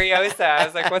 Yeah, Furiosa. I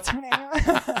was like, what's her name?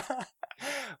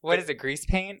 What is it? Grease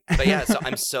paint? But yeah, so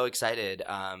I'm so excited.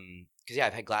 Because yeah,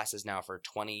 I've had glasses now for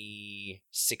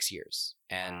 26 years,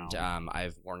 and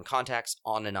I've worn contacts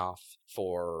on and off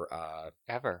for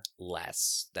Ever.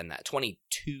 less than that.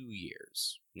 22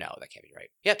 years. No, that can't be right.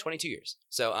 Yeah, 22 years.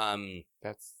 So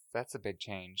That's a big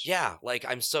change. yeah, like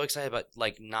I'm so excited about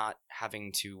like not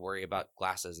having to worry about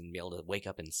glasses and be able to wake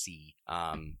up and see.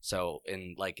 So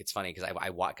and like it's funny because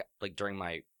I walk like during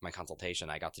my consultation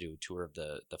I got to do a tour of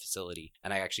the facility,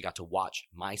 and I actually got to watch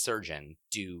my surgeon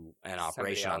do an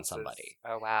operation on somebody.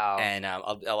 Oh wow. And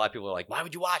a lot of people are like, "Why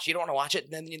would you watch? You don't want to watch it."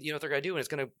 And then you know what they're gonna do, and it's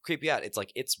gonna creep you out. It's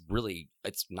like it's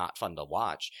not fun to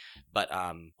watch, but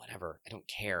whatever. I don't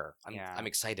care. I'm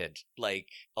excited. Like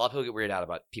a lot of people get weirded out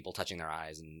about people touching their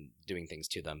eyes and doing things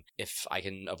to them. If I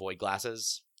can avoid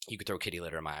glasses, you could throw kitty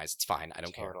litter in my eyes. It's fine. I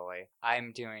don't care. Totally.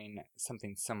 I'm doing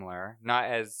something similar. Not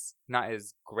as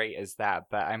great as that,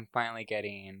 but I'm finally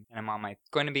getting, and I'm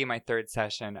going to be my third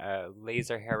session,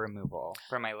 laser hair removal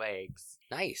for my legs.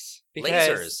 Nice.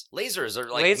 Because Lasers are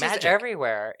like lasers magic.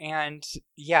 everywhere. And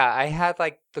yeah, I had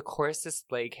like the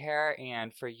coarsest leg hair,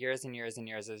 and for years and years and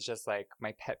years it was just like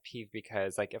my pet peeve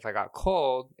because like if I got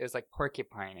cold, it was like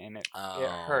porcupine, and it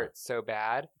hurt so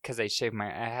bad because I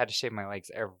had to shave my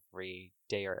legs every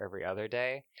day or every other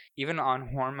day. Even on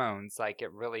hormones, like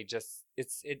it really just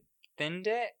it thinned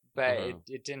it, but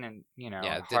it didn't, it didn't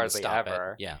hardly stop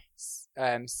ever. It. Yeah.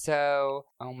 So,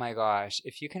 oh my gosh,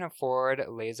 if you can afford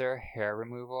laser hair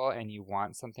removal and you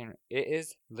want something, it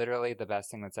is literally the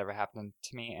best thing that's ever happened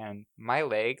to me. And my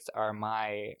legs are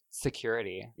my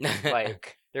security.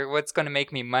 Like, they're what's going to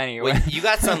make me money. Well, you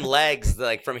got some legs,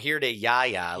 like from here to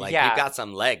Yaya. Like, Yeah. you've got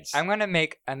some legs. I'm going to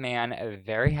make a man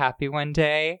very happy one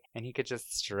day, and he could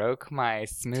just stroke my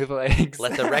smooth legs.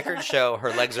 Let the record show her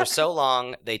legs are so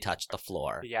long, they touch the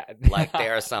floor. Yeah. Like,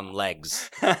 there are some legs.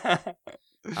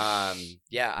 That's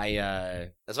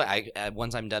why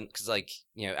once I'm done, because like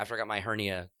after I got my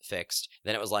hernia fixed,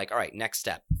 then it was like, all right, next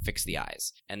step, fix the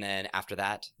eyes, and then after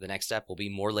that the next step will be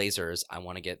more lasers. I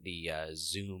want to get the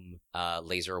Zoom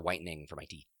laser whitening for my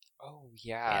teeth. Oh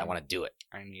yeah, I want to do it.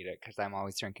 I need it because I'm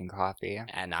always drinking coffee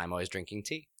and I'm always drinking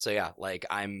tea. So yeah, like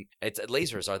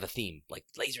lasers are the theme. Like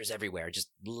lasers everywhere. Just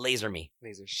laser me.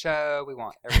 Laser show. We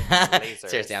want everything lasers.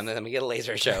 Seriously, I'm gonna get a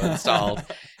laser show installed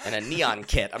and a neon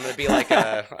kit. I'm gonna be like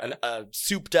a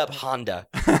souped up Honda.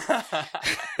 I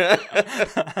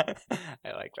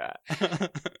like that.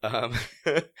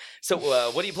 So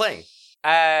what are you playing?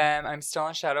 I'm still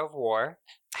on Shadow of War.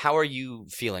 How are you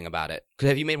feeling about it?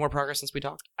 Have you made more progress since we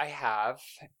talked? I have.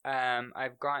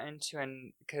 I've gotten to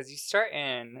because you start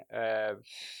in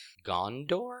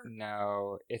Gondor?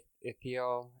 No,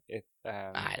 Ithiel.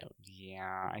 I don't.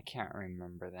 Yeah, I can't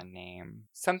remember the name.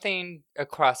 Something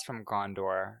across from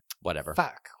Gondor. Whatever.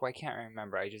 Fuck, why can't I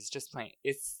remember? I just playing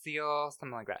Ithiel,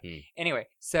 something like that. Anyway,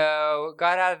 so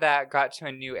got out of that, got to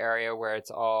a new area where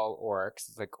it's all orcs.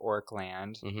 It's like orc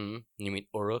land. Mm-hmm. You mean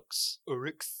Uruks?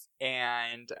 Uruks.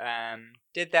 And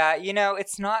did that.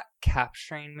 It's not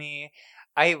capturing me.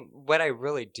 What I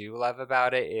really do love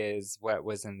about it is what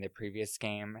was in the previous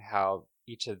game, how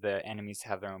each of the enemies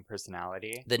have their own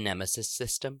personality. The Nemesis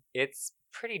system? It's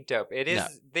pretty dope. It is. No.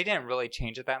 They didn't really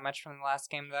change it that much from the last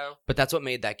game, though. But that's what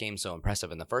made that game so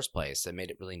impressive in the first place. It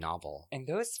made it really novel. And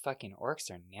those fucking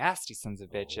orcs are nasty sons of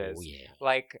bitches. Oh, yeah.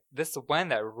 Like, this one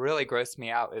that really grossed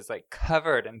me out is, like,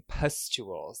 covered in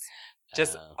pustules.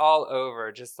 Just all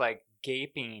over. Just, like,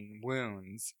 gaping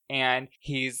wounds. And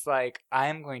he's like,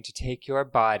 I'm going to take your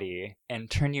body and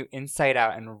turn you inside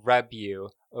out and rub you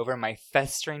over my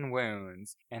festering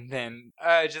wounds, and then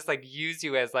just like use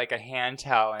you as like a hand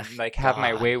towel and like have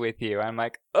my way with you. I'm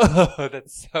like, oh,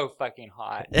 that's so fucking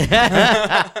hot.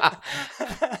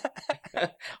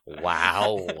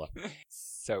 Wow.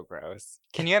 So gross.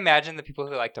 Can you imagine the people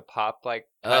who like to pop like?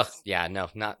 Yeah, no.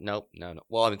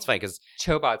 Well, I mean, it's funny because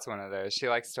Chobot's one of those. She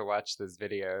likes to watch those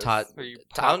videos. Todd,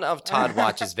 I don't know if Todd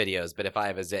watches videos, but if I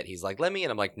have a zit, he's like, "Let me,"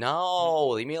 and I'm like, "No,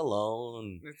 leave me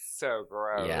alone." It's so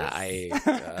gross.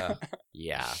 Yeah,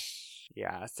 yeah.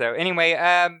 Yeah. So anyway,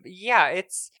 yeah,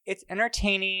 it's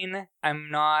entertaining.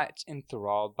 I'm not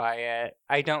enthralled by it.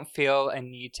 I don't feel a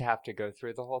need to have to go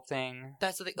through the whole thing.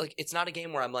 That's the thing. Like, it's not a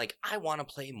game where I'm like, I want to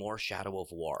play more Shadow of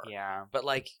War. Yeah. But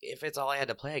like, if it's all I had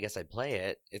to play, I guess I'd play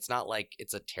it. It's not like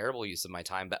it's a terrible use of my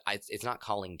time, but it's not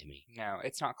calling to me. No,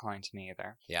 it's not calling to me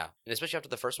either. Yeah, and especially after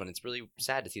the first one, it's really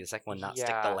sad to see the second one not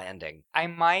stick the landing. I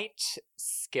might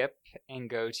skip and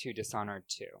go to Dishonored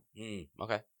 2.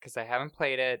 Okay. Because I haven't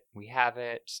played it. We have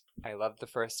it. I love the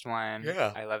first one.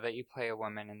 Yeah. I love that you play a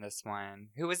woman in this one.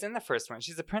 Who was in the first one?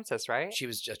 She's a princess, right? She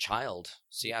was a child.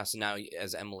 So yeah, so now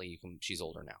as Emily, she's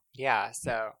older now. Yeah,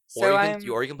 so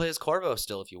or you can play as Corvo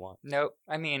still if you want. Nope.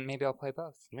 I mean, maybe I'll play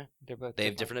both. Yeah. They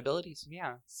have different abilities.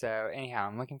 Yeah. So anyhow,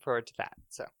 I'm looking forward to that.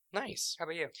 So nice. How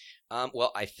about you?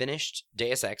 Well, I finished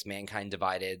Deus Ex: Mankind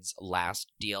Divided's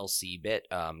last DLC bit,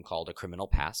 called A Criminal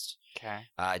Past. Okay.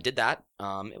 I did that.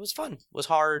 It was fun. It was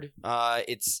hard.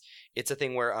 It's a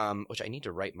thing where which I need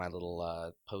to write my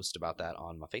little post about that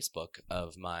on my Facebook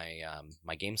of my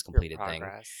my games completed thing.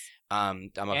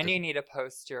 You need to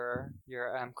post your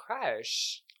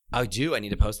crush. I do. I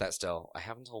need to post that still. I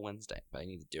have until Wednesday, but I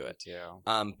need to do it. too.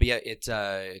 But yeah, it's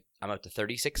I'm up to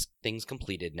 36 things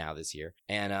completed now this year,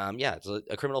 and yeah,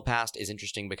 A Criminal Past is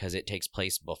interesting because it takes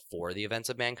place before the events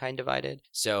of Mankind Divided.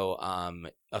 So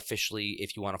officially,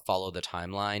 if you want to follow the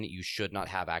timeline, you should not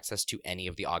have access to any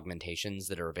of the augmentations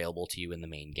that are available to you in the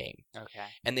main game. Okay.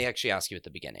 And they actually ask you at the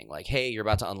beginning, like, "Hey, you're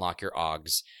about to unlock your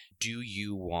augs. Do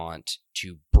you want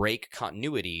to break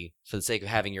continuity for the sake of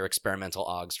having your experimental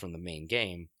augs from the main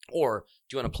game? Or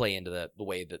do you want to play into the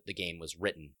way that the game was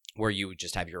written, where you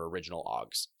just have your original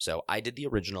augs?" So I did the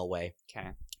original way. Okay.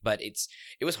 But it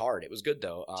was hard. It was good,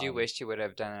 though. Do you wish you would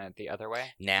have done it the other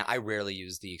way? Nah, I rarely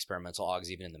use the experimental augs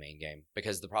even in the main game.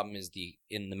 Because the problem is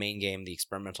in the main game, the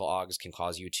experimental augs can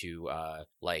cause you to,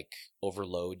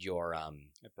 overload your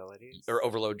abilities? Or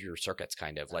overload your circuits,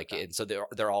 kind of. Like, and so they're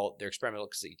experimental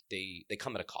because they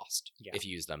come at a cost if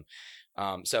you use them.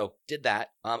 So did that.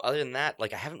 Other than that,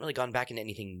 like, I haven't really gone back into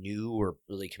anything new or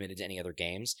really committed to any other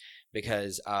games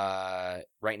because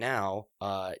right now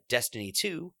Destiny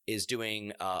 2 is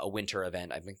doing a winter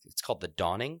event. I think it's called The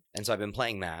Dawning, and so I've been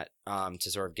playing that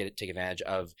to sort of take advantage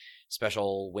of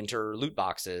special winter loot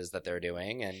boxes that they're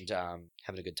doing, and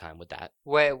having a good time with that.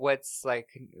 What's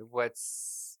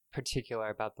particular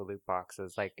about the loot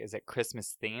boxes? Like, is it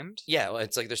Christmas themed? Yeah, well,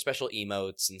 it's like there's special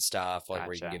emotes and stuff, like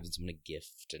where you can give someone a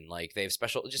gift, and like they have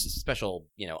special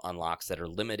unlocks that are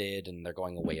limited, and they're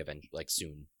going away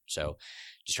soon. So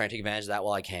just trying to take advantage of that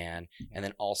while I can. And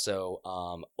then also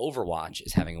Overwatch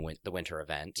is having the winter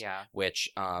event, which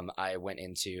I went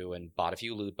into and bought a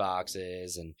few loot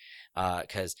boxes, and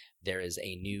because there is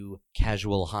a new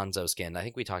casual Hanzo skin I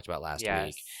think we talked about last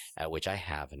week, which I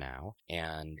have now,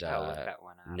 and look that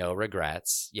one up. No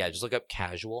regrets. Yeah, just look up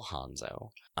casual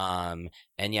Hanzo.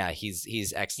 And yeah,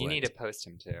 he's excellent. You need to post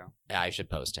him too. Yeah, I should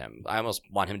post him. I almost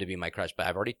want him to be my crush, but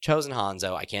I've already chosen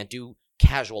Hanzo. I can't do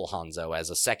casual Hanzo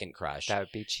as a second crush. That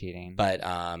would be cheating. But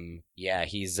yeah,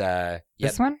 he's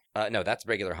this one? No, that's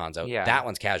regular Hanzo. Yeah. That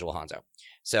one's casual Hanzo.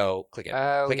 So click it.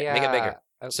 Click it, make it bigger.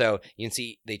 Okay. So you can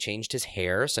see they changed his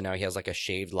hair, so now he has like a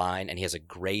shaved line and he has a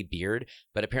gray beard.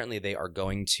 But apparently they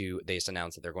just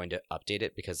announced that they're going to update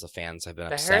it because the fans have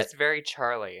been upset. The hair's very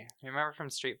Charlie. Remember from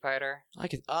Street Fighter? I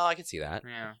can see that.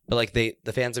 Yeah. But like the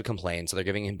fans have complained, so they're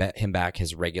giving him back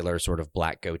his regular sort of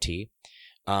black goatee.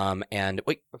 And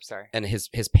wait, oops, sorry. And his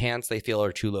pants they feel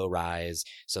are too low rise,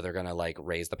 so they're gonna like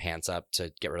raise the pants up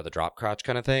to get rid of the drop crotch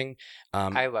kind of thing.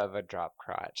 I love a drop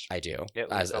crotch. I do. It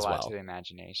leaves a lot to the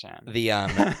imagination.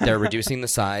 They're reducing the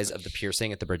size of the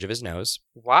piercing at the bridge of his nose.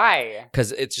 Why?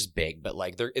 Because it's just big, but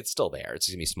like it's still there. It's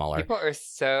gonna be smaller. People are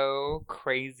so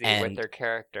crazy with their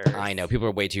characters. I know people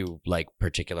are way too like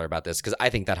particular about this because I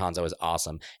think that Hanzo is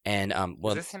awesome. And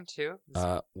is this him too?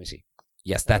 Let me see.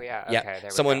 Yes, that. yeah. Yeah, Okay, there we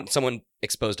someone go.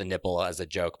 exposed a nipple as a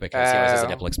joke because he always has a Oh.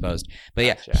 nipple exposed. But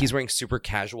yeah, Gotcha. he's wearing super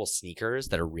casual sneakers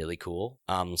that are really cool.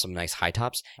 Some nice high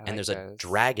tops, I and like there's a those.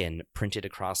 dragon printed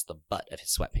across the butt of his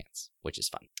sweatpants, which is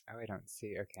fun. Oh, I don't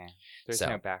see. Okay. There's So-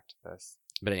 no back to this.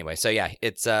 But anyway, so yeah,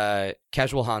 it's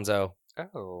casual Hanzo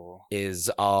Oh.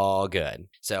 is all good.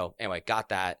 So anyway, got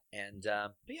that, and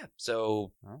but yeah,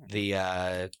 so Oh.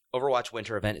 the Overwatch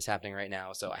winter event is happening right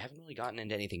now. So I haven't really gotten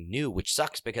into anything new, which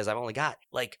sucks because I've only got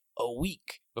like a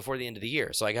week before the end of the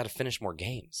year, so I got to finish more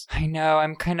games. I know.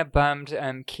 I'm kind of bummed.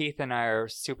 Keith and I are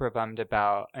super bummed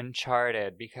about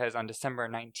Uncharted because on December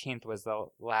 19th was the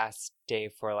last day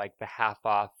for like the half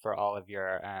off for all of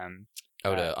your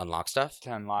To unlock stuff,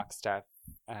 to unlock stuff.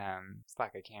 It's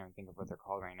like I can't even think of what they're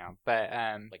called right now. But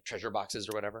like treasure boxes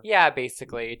or whatever. yeah,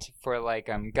 basically for like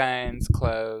guns,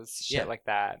 clothes, shit Yeah. like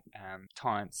that,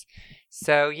 taunts.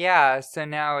 So yeah, so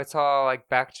now it's all like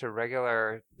back to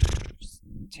regular.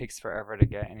 Takes forever to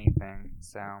get anything.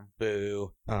 So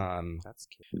Boo. that's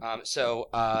cute.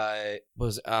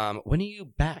 When are you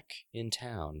back in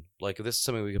town? Like, this is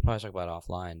something we could probably talk about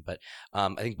offline, but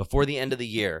I think before the end of the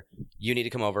year, you need to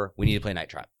come over. We need to play Night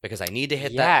Trap because I need to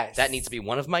hit that. Yes. That needs to be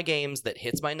one of my games that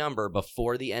hits my number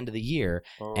before the end of the year,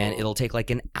 and Oh. it'll take like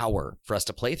an hour for us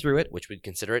to play through it, which would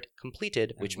consider it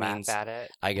completed, And which laugh means at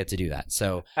it. I get to do that.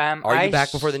 So, Are are you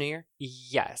back before the new year?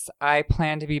 Yes, I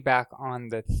plan to be back on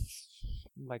the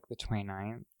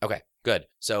 29th. Okay, good.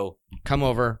 So come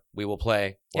over. We will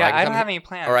play. Or Yeah, can I don't come have any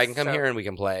plans. Or I can come so- here and we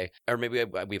can play. Or maybe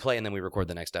we play and then we record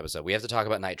the next episode. We have to talk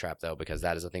about Night Trap, though, because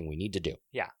that is a thing we need to do.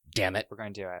 Yeah. Damn it. We're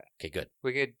going to do it. Okay, good.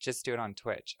 We could just do it on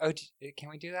Twitch. Oh, can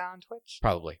we do that on Twitch?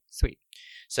 Probably. Sweet.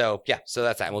 So, yeah. So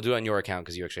that's that. And we'll do it on your account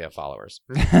because you actually have followers.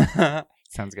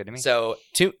 Sounds good to me. So,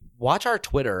 to watch our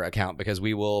Twitter account because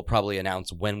we will probably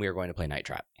announce when we are going to play Night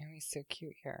Trap. And he's so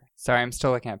cute here. Sorry, I'm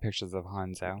still looking at pictures of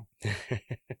Hanzo.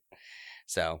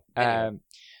 So, anyway.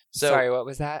 Sorry, what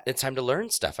was that? It's time to learn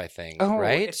stuff, I think. Oh,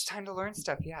 right? it's time to learn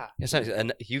stuff. Yeah. It's nice.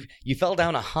 And you fell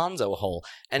down a Hanzo hole,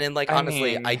 and then I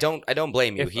honestly, mean, I don't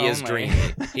blame you. if He is only.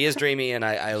 dreamy. He is dreamy, and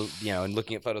I and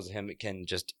looking at photos of him, it can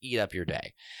just eat up your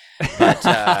day. But,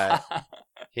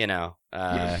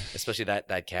 especially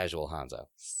that casual Hanzo.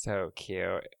 So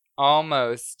cute.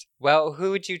 Almost. Well,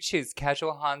 who would you choose,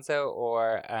 casual Hanzo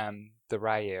or the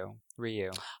Ryu?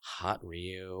 Hot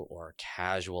Ryu or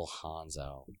casual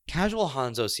Hanzo? Casual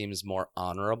Hanzo seems more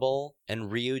honorable,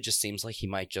 and Ryu just seems like he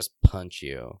might just punch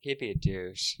you. He'd be a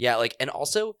douche. Yeah, and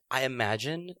also I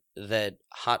imagine that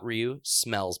Hot Ryu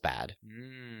smells bad.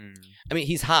 I mean,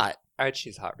 he's hot. I'd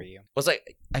choose Hot Ryu. Well, it's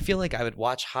like I feel like I would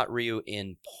watch Hot Ryu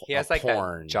in He has like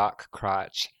porn. that jock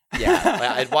crotch.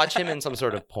 Yeah, I'd watch him in some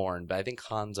sort of porn, but I think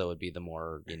Hanzo would be the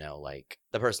more, like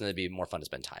the person that'd be more fun to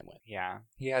spend time with. Yeah,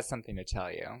 he has something to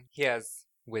tell you. He has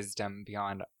wisdom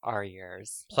beyond our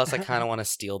years. Plus, I kind of want to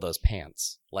steal those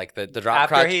pants, like the drop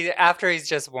crotch. After he's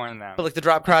just worn them. But like the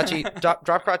drop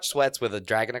crotch sweats with a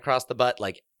dragon across the butt.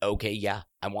 Like, okay, yeah,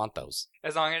 I want those.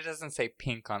 As long as it doesn't say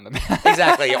pink on them.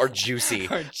 Exactly, or juicy.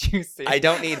 Or juicy. I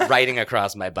don't need writing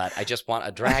across my butt. I just want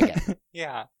a dragon.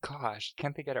 Yeah. Gosh,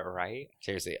 can't they get it right?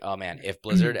 Seriously. Oh man, if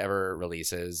Blizzard ever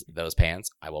releases those pants,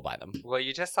 I will buy them. Well,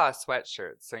 you just saw a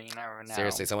sweatshirt, so you never know.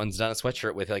 Seriously, someone's done a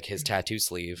sweatshirt with like his tattoo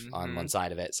sleeve on one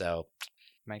side of it, so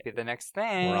might be the next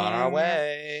thing. we're on our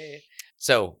way.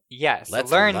 So Yes, let's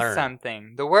learn learn.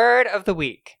 something. The word of the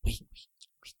week Week.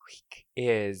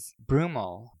 is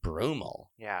brumal. Brumal.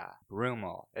 Yeah,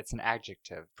 brumal. It's an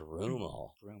adjective.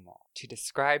 Brumal. Brumal. To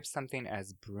describe something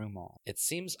as brumal. It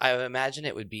seems, I imagine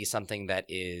it would be something that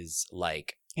is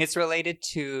like, It's related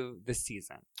to the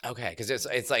season. okay, because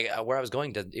it's like where I was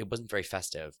going to, it wasn't very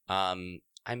festive.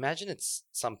 I imagine it's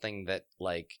something that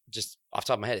like just off the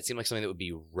top of my head, it seemed like something that would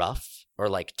be rough or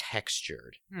like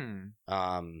textured.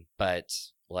 But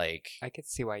like I could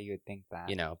see why you would think that.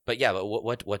 but yeah, but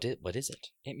what is it?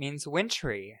 It means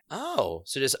wintry. Oh,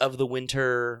 so just of the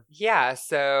winter. Yeah,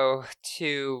 so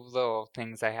two little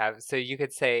things I have. So you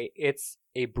could say it's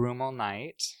a brumal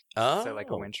night. Oh, So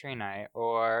like a wintry night.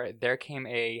 Or there came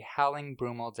a howling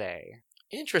brumal day.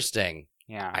 Interesting.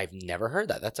 Yeah. I've never heard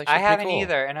that. That's actually I pretty haven't cool.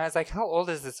 either. And I was like, how old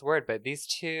is this word? But these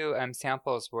two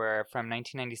samples were from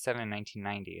 1997 and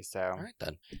 1990. So All right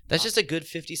then. That's just a good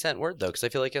 50-cent word though, because I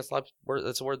feel like it's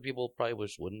that's a word people probably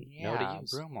just wouldn't know to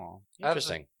use. brumal.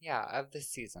 Interesting. Of the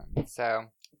season. So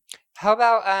how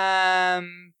about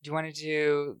do you want to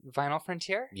do Vinyl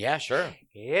Frontier? Yeah, sure.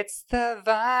 It's the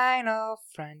Vinyl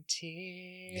Frontier.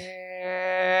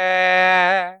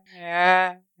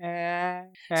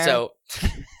 So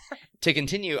to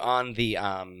continue on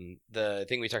the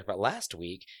thing we talked about last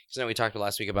week, because we talked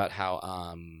last week about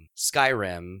how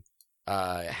Skyrim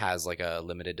has like a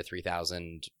limited to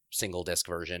 3,000 single disc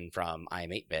version from I Am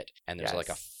 8-Bit, and there's like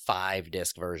a Yes.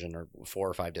 5-disc version or 4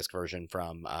 or 5-disc version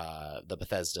from the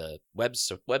Bethesda web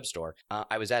store.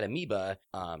 I was at Amoeba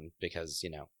because,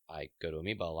 I go to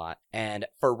Amoeba a lot. And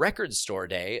for Record Store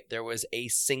Day, there was a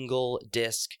single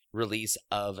disc release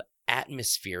of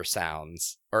atmosphere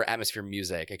sounds or atmosphere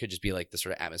music. It could just be like the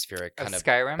sort of atmospheric kind of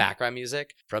Skyrim? background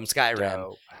music from Skyrim.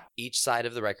 Dope. Each side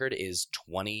of the record is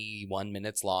 21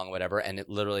 minutes long, whatever, and it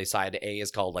literally side A is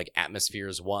called like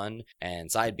Atmospheres 1 and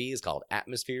side B is called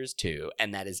Atmospheres 2,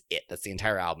 and that is it. That's the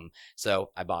entire album.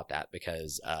 So I bought that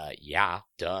because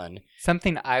done.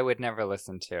 Something I would never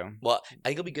listen to. Well, I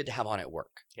think it'll be good to have on at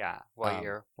work. Yeah, while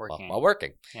you're working. While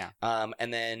working. Yeah.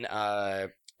 And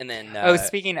then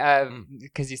speaking of,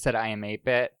 because you said I Am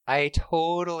 8-Bit, I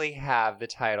totally have the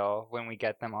title when we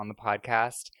get them on the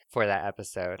podcast for that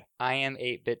episode. I Am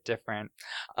 8-Bit Different.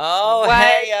 Oh, What?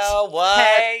 hey-yo, what?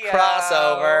 Hey-yo.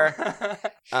 Crossover.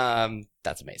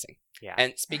 That's amazing. Yeah.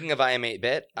 And speaking of I Am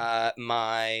 8-Bit,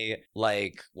 my,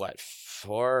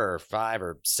 4 or 5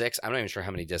 or 6, I'm not even sure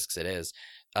how many discs it is,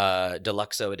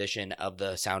 Deluxo edition of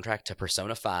the soundtrack to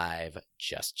Persona 5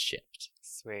 just shipped.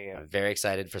 Sweet. I'm very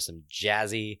excited for some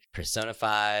jazzy Persona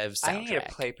 5 soundtrack. I need to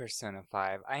play Persona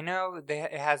 5. I know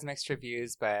it has mixed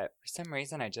reviews, but for some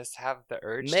reason I just have the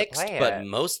urge Mixed, to play but it.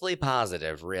 mostly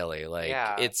positive, really.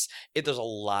 Yeah. There's a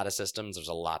lot of systems, there's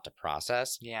a lot to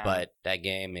process, Yeah. but that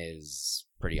game is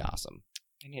pretty awesome.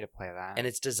 I need to play that. And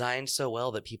it's designed so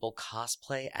well that people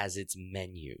cosplay as its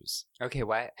menus. Okay,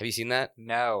 what? Have you seen that?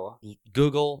 No.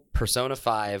 Google Persona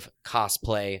 5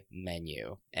 cosplay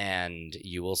menu, and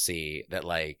you will see that,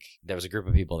 there was a group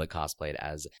of people that cosplayed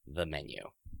as the menu.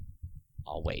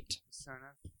 I'll wait.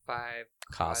 Persona 5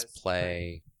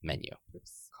 Cosplay menu.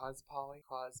 Oops. Cospoly?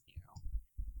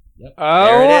 Yep. Oh,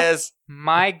 There it is.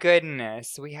 My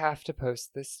goodness. We have to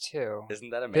post this too. Isn't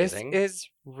that amazing? This is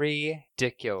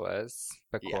ridiculous,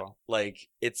 but Yeah. cool.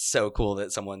 It's so cool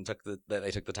that they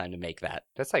took the time to make that.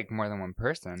 That's like more than one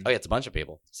person. Oh yeah, it's a bunch of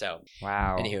people. So,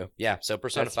 Wow. anywho, yeah. So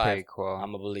Persona That's 5, pretty cool.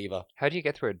 I'm a believer. How do you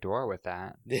get through a door with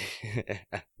that?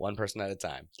 One person at a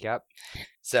time. Yep.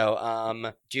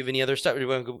 So, do you have any other stuff?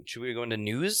 Should we go into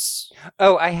news?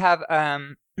 Oh, I have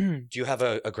Do you have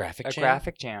a graphic a jam?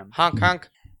 graphic jam. Honk honk.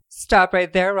 Stop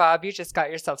right there, Rob. You just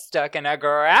got yourself stuck in a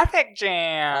graphic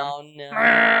jam. Oh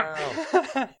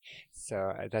no.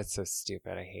 So that's so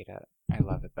stupid. I hate it. I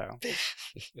love it though.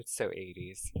 It's so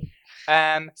 80s.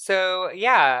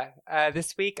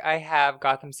 This week I have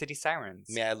Gotham City Sirens.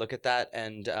 May I look at that,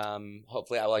 and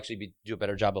hopefully I will actually do a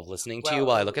better job of listening to Well, you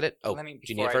while I look at it. Oh, Let me,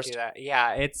 do you need it before I first? do that,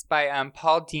 yeah, it's by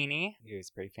Paul Dini,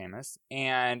 who's pretty famous,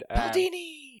 and Paul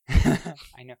Dini.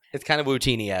 I know. It's kind of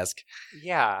Wootini-esque.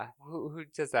 Yeah, who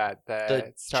does that?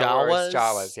 The Star Wars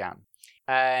Jawas? Jawas, yeah.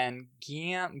 And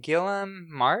Guillaume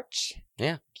March.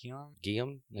 Yeah. Guillaume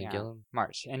Guillaume? Guillaume?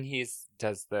 March, and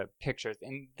does the pictures.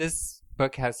 And this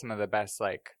book has some of the best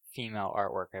female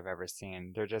artwork I've ever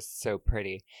seen. They're just so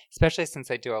pretty, especially since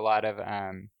I do a lot of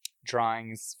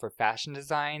drawings for fashion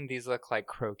design. These look like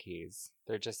croquis.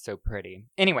 They're just so pretty.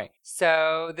 Anyway,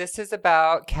 so this is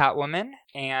about Catwoman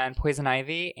and Poison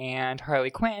Ivy and Harley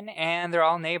Quinn, and they're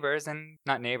all neighbors, and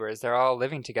not neighbors, they're all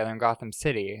living together in Gotham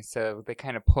City. So they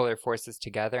kind of pull their forces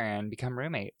together and become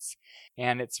roommates.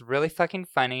 And it's really fucking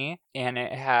funny, and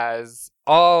it has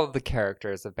all the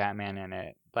characters of Batman in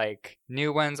it. Like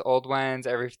new ones, old ones,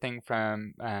 everything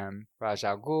from Ra's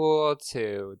al Ghul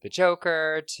to the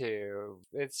Joker to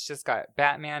it's just got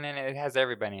Batman in it. It has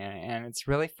everybody in it, and it's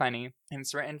really funny, and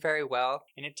it's written very well.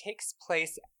 And it takes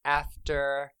place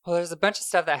after, well, there's a bunch of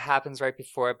stuff that happens right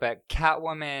before, but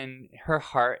Catwoman, her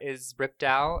heart is ripped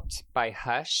out by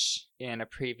Hush in a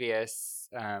previous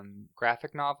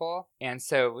graphic novel, and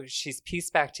so she's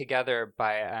pieced back together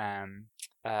by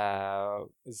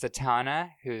Zatanna,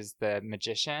 who's the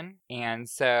magician, and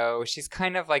so she's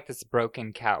kind of like this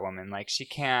broken Catwoman, like she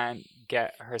can't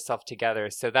get herself together,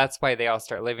 so that's why they all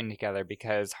start living together,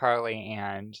 because Harley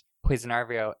and Poison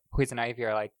Ivy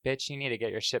are like, bitch, you need to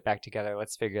get your shit back together.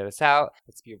 Let's figure this out.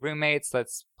 Let's be roommates.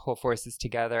 Let's pull forces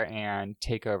together and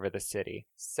take over the city.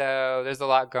 So there's a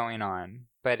lot going on,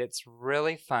 but it's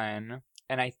really fun.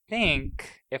 And I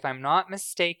think, if I'm not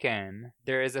mistaken,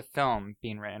 there is a film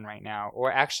being written right now,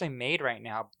 or actually made right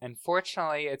now.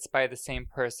 Unfortunately, it's by the same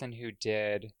person who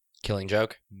did Killing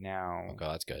Joke? No. Oh,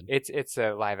 God, that's good. It's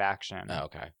a live action. Oh,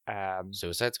 okay. Um,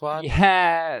 Suicide Squad?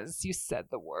 yes, you said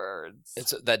the words.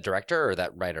 It's that director or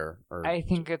that writer? Or I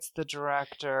think it's the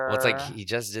director. well, it's like he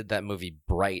just did that movie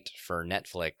Bright for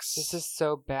Netflix. This is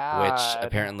so bad. Which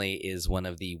apparently is one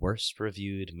of the worst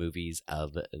reviewed movies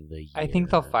of the year. I think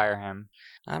they'll fire him.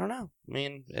 I don't know. I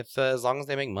mean, if as long as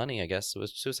they make money, I guess.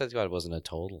 Suicide Squad wasn't a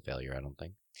total failure, I don't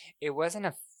think. It wasn't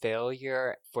a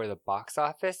failure for the box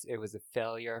office. It was a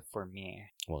failure for me.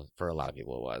 Well, for a lot of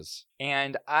people it was.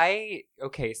 And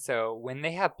so when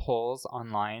they have polls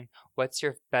online, what's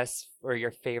your best or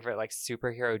your favorite like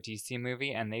superhero DC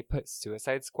movie, and they put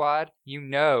Suicide Squad, you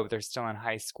know they're still in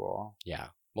high school. Yeah.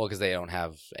 Well, because they don't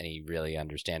have any really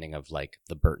understanding of like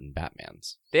the Burton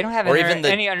Batmans. They don't have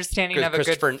any understanding of a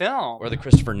good film. Or the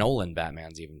Christopher Nolan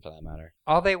Batmans, even for that matter.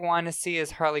 All they want to see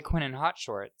is Harley Quinn in hot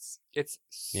shorts. It's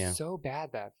so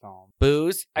bad, that film.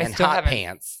 Booze and hot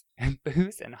pants. And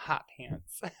booze and hot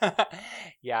pants.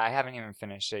 Yeah, I haven't even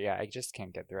finished it yet. I just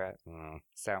can't get through it.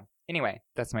 So anyway,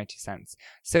 that's my 2 cents.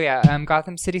 So yeah,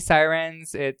 Gotham City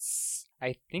Sirens.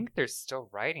 I think they're still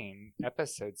writing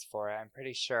episodes for it, I'm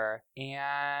pretty sure.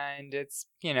 And it's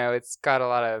got a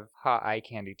lot of hot eye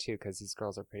candy too, because these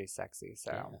girls are pretty sexy.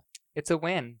 So it's a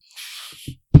win.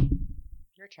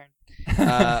 Your turn.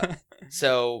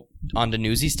 So on to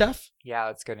newsy stuff. Yeah,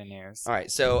 let's go to news. All right.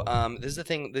 So this is the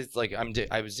thing. This like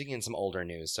I was digging in some older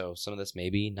news. So some of this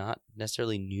maybe not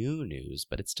necessarily new news,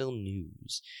 but it's still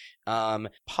news.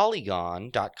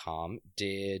 Polygon.com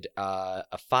did a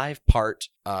 5-part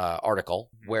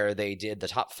article where they did the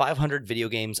top 500 video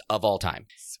games of all time.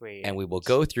 Sweet. And we will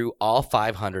go through all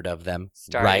 500 of them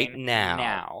right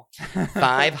now.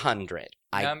 500.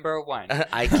 Number 1.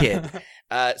 I kid.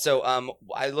 So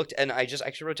I looked and I just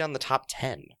actually wrote down the top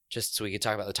 10 just so we could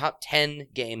talk about the top 10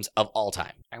 games of all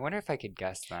time. I wonder if I could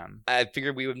guess them. I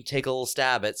figured we would take a little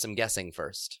stab at some guessing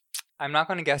first. I'm not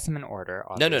going to guess them in order,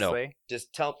 obviously. No. Just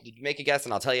make a guess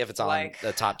and I'll tell you if it's on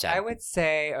the top 10. I would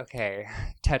say,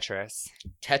 Tetris.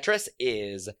 Tetris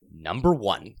is number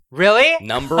 1. Really?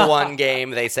 Number 1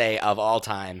 game, they say, of all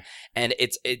time. And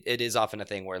it is often a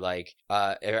thing where, like,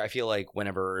 I feel like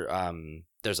whenever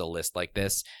there's a list like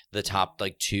this, the top,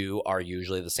 2 are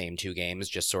usually the same 2 games,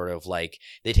 just sort of,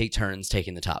 they take turns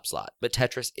taking the top slot. But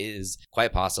Tetris is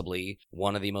quite possibly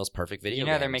one of the most perfect video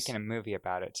games. They're making a movie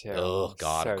about it, too. Oh,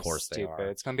 God, so of course stupid. they are.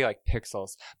 It's going to be like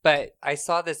Pixels. But I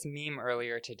saw this meme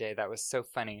earlier today that was so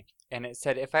funny. And it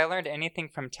said, if I learned anything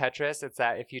from Tetris, it's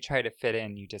that if you try to fit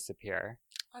in, you disappear.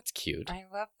 That's cute. I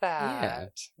love that. Yeah.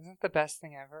 Isn't it the best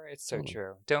thing ever? It's so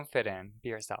true. Don't fit in. Be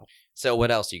yourself. So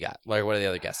what else you got? What are the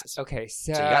other guesses? Okay,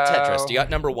 so... you got Tetris. You got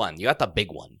number 1. You got the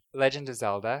big one. Legend of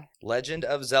Zelda. Legend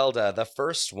of Zelda. The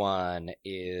first one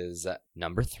is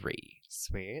number 3.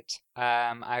 Sweet.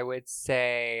 I would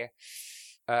say...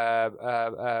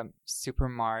 Super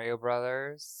Mario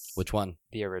Brothers. Which one?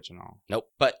 The original. Nope,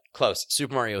 but close.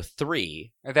 Super Mario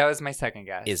 3. That was my second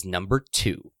guess. Is number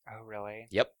 2. Oh, really?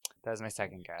 Yep. That was my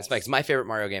second guess. It's because my favorite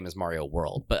Mario game is Mario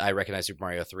World, but I recognize Super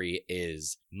Mario 3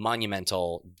 is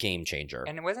monumental game changer.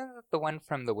 And wasn't it the one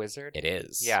from The Wizard? It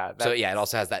is. Yeah. So yeah, it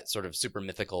also has that sort of super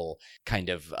mythical kind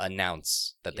of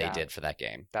announce that they did for that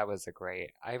game. That was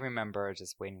I remember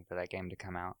just waiting for that game to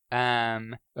come out.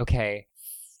 Okay.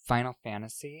 Final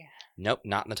Fantasy? Nope,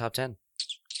 not in the top 10.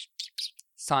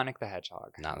 Sonic the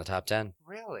Hedgehog? Not in the top 10.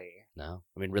 Really? No.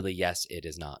 I mean, really, yes, it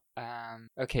is not.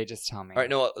 Okay, just tell me. All right,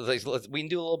 no, we can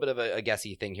do a little bit of a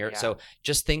guessy thing here. Yeah. So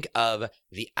just think of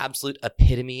the absolute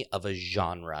epitome of a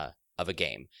genre of a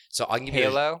game. So I can give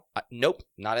Halo? you nope,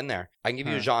 not in there. I can give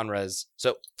you genres.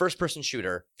 So first person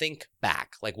shooter, think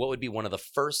back. Like what would be one of the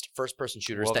first person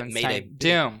shooters that made a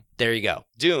Doom. There you go.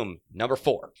 Doom, number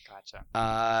 4.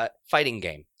 Gotcha. Fighting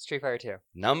game. Street Fighter 2.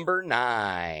 Number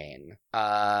 9.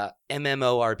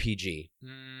 MMORPG.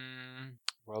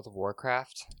 World of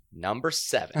Warcraft. Number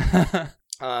 7.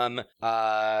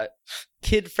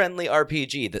 Kid-friendly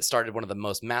RPG that started one of the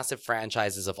most massive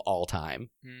franchises of all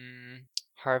time.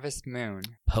 Harvest Moon.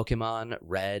 Pokemon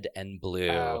Red and Blue.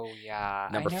 Oh, yeah.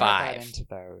 Number I never 5. got into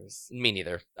those. Me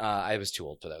neither. I was too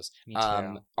old for those. Me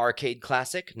too. Arcade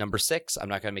Classic. Number 6. I'm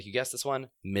not going to make you guess this one.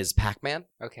 Ms. Pac-Man.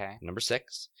 Okay. Number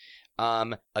 6.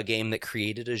 A game that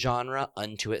created a genre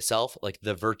unto itself, like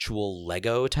the virtual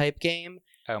Lego type game.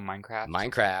 Oh, Minecraft?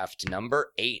 Minecraft,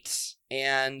 number 8.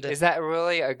 And is that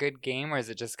really a good game, or is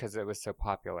it just because it was so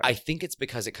popular? I think it's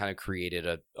because it kind of created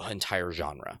an entire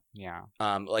genre. Yeah.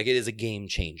 Like it is a game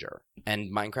changer.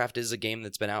 And Minecraft is a game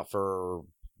that's been out for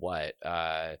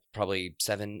probably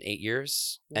 7-8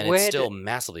 years, and it's still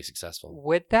massively successful.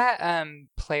 Would that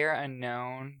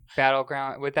PlayerUnknown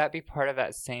Battleground, would that be part of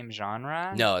that same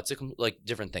genre? No, it's a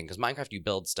different thing, because Minecraft, you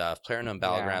build stuff. PlayerUnknown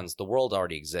Battlegrounds, the world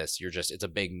already exists. It's a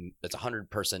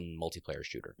 100-person multiplayer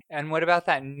shooter. And what about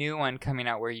that new one coming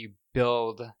out where you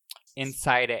build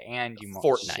inside it and you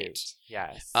Fortnite. shoot?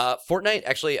 Yes. Fortnite,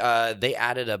 actually, they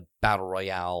added a battle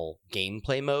royale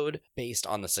gameplay mode based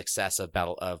on the success of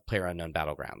PlayerUnknown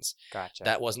Battlegrounds. Gotcha.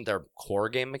 That wasn't their core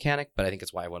game mechanic, but I think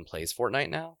it's why everyone plays Fortnite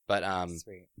now. But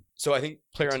Sweet. So I think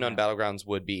PlayerUnknown Battlegrounds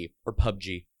or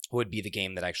PUBG would be the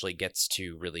game that actually gets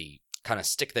to really kind of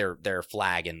stick their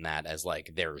flag in that as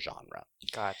like their genre.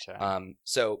 Gotcha.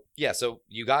 So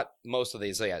you got most of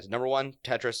these. So yeah, number 1,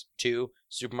 Tetris. 2,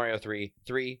 Super Mario 3.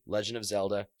 3, Legend of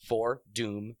Zelda. 4,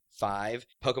 Doom. 5,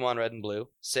 Pokemon Red and Blue.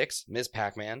 6, Ms.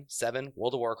 Pac-Man. 7,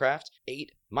 World of Warcraft.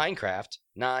 8, Minecraft.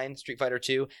 9, Street Fighter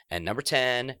 2. And number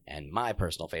 10, and my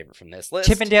personal favorite from this list,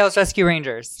 Chippendales Rescue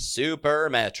Rangers. Super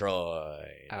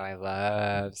Metroid. Oh, I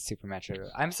love Super Metroid.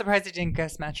 I'm surprised you didn't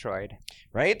guess Metroid.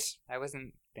 Right? I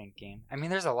wasn't thinking. I mean,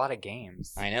 there's a lot of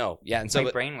games. I know. Yeah, and so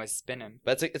my brain was spinning.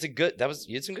 But it's a good.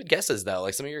 You had some good guesses though.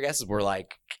 Like some of your guesses were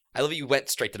like, I love that you went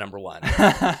straight to number 1. You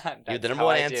had the number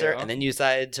 1 answer, and then you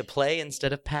decided to play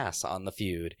instead of pass on the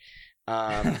feud.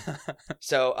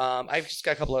 So I've just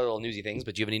got a couple of little newsy things.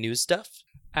 But do you have any news stuff?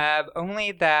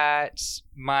 Only that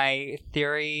my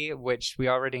theory, which we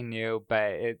already knew,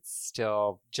 but it's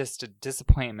still just a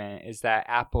disappointment, is that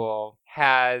Apple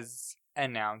has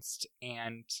announced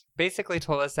and basically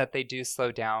told us that they do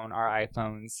slow down our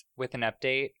iPhones with an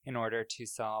update in order to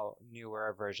sell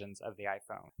newer versions of the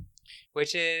iPhone,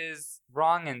 which is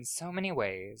wrong in so many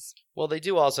ways. Well, they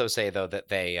do also say though that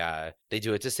they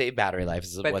do it to save battery life,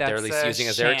 is what they're at least using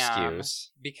as their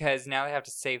excuse. Because now they have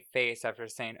to save face after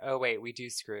saying, "Oh wait, we do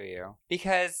screw you."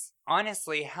 Because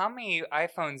honestly, how many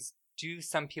iPhones do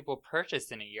some people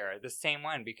purchase in a year? The same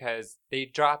one, because they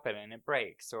drop it and it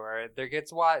breaks, or they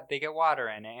get water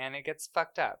in it and it gets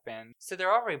fucked up, and so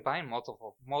they're already buying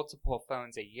multiple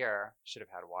phones a year. Should have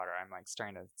had water. I'm like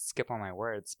starting to skip on my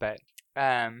words, but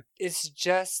it's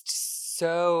just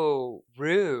so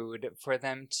rude for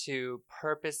them to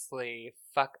purposely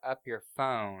fuck up your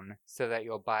phone so that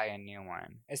you'll buy a new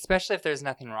one, especially if there's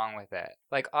nothing wrong with it.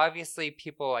 Like, obviously,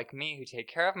 people like me who take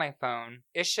care of my phone,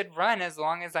 it should run as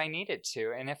long as I need it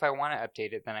to, and if I want to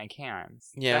update it, then I can.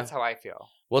 Yeah, that's how I feel.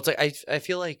 Well, it's like I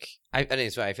feel like I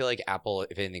feel like Apple,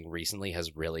 if anything, recently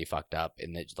has really fucked up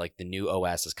in that, like, the new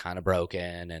OS is kind of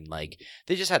broken, and like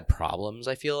they just had problems.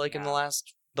 I feel like in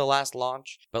the last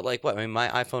launch, but like what? I mean, my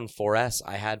iPhone 4S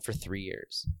I had for 3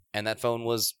 years, and that phone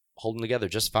was holding together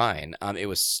just fine. It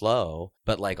was slow,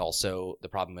 but like also the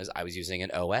problem is I was using an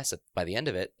OS by the end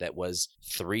of it that was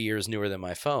 3 years newer than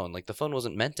my phone. Like the phone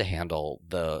wasn't meant to handle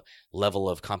the level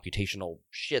of computational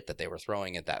shit that they were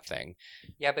throwing at that thing.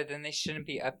 Yeah, but then they shouldn't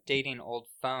be updating old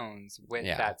phones with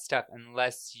that stuff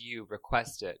unless you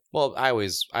request it. Well, I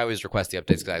always request the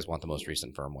updates because I just want the most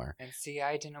recent firmware. And see,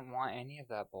 I didn't want any of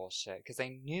that bullshit because I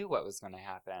knew what was going to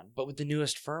happen. But with the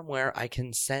newest firmware, I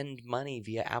can send money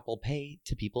via Apple Pay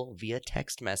to people via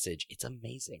text message. It's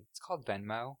amazing. It's called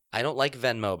Venmo. I don't like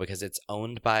Venmo because it's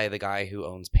owned by the guy who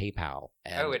owns PayPal.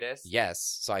 And it is?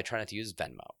 Yes, so I try not to use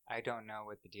Venmo. I don't know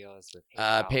what the deal is with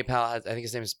PayPal. PayPal has, I think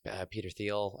his name is Peter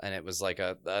Thiel, and it was like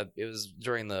it was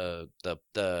during the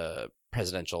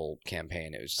presidential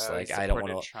campaign. It was just like I don't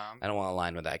want to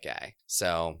align with that guy.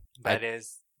 So that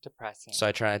is depressing. So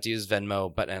I try not to use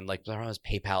Venmo, and like there are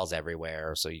PayPal's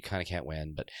everywhere, so you kind of can't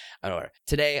win. But I don't know.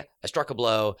 Today I struck a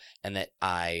blow, and that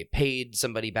I paid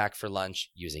somebody back for lunch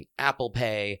using Apple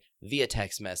Pay via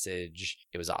text message.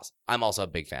 It was awesome. I'm also a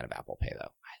big fan of Apple Pay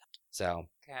though. So,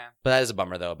 but that is a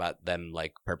bummer though about them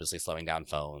like purposely slowing down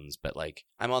phones. But like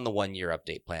I'm on the 1-year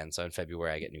update plan, so in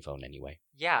February I get a new phone anyway.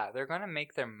 Yeah, they're going to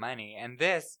make their money, and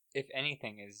this, if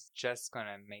anything, is just going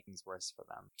to make things worse for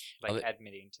them. Like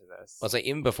admitting to this. Well, it's like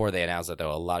even before they announced it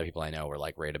though, a lot of people I know were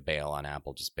like ready to bail on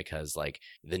Apple just because like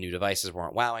the new devices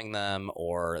weren't wowing them,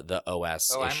 or the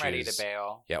OS issues. I'm ready to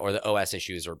bail. Yeah, or the OS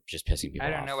issues are just pissing people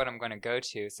off. I don't know what I'm going to go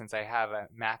to since I have a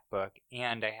MacBook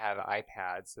and I have an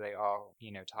iPad, so they all,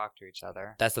 talk to each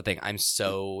other. That's the thing. I'm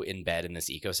so in bed in this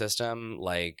ecosystem.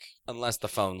 Like, unless the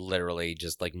phone literally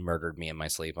just like murdered me in my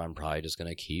sleep, I'm probably just going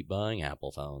to keep buying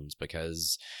Apple phones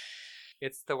because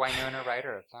it's the Winona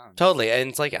Ryder of phones. Totally. And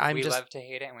it's like we love to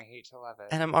hate it and we hate to love it.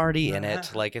 And I'm already in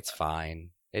it. Like, it's fine.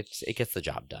 It gets the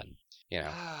job done.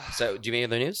 So, do you have any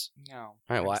other news? No. All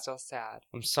right, I'm still sad.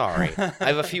 I'm sorry. I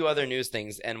have a few other news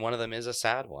things, and one of them is a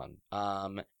sad one.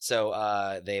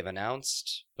 So they've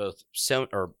announced both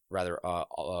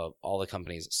all the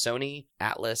companies, Sony,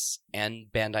 Atlas, and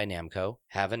Bandai Namco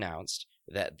have announced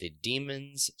that the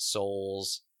Demon's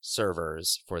Souls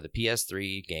servers for the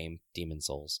PS3 game Demon's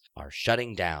Souls are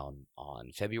shutting down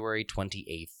on February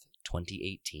 28th,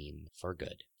 2018 for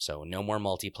good. So no more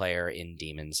multiplayer in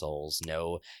Demon's Souls,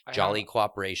 no jolly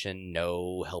cooperation,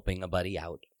 no helping a buddy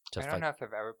out to fight. I don't know if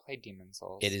I've ever played Demon's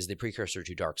Souls. It is the precursor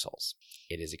to Dark Souls.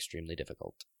 It is extremely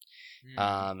difficult.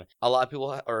 Mm.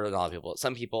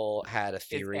 Some people had a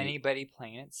theory. Is anybody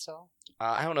playing it still?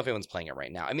 I don't know if anyone's playing it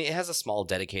right now. I mean, it has a small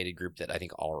dedicated group that I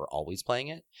think are always playing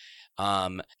it.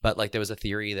 But like there was a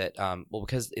theory that,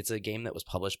 because it's a game that was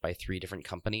published by 3 different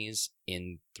companies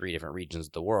in 3 different regions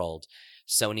of the world.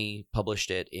 Sony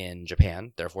published it in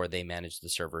Japan, therefore they managed the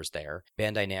servers there.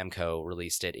 Bandai Namco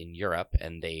released it in Europe,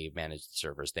 and they managed the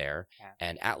servers there. Yeah.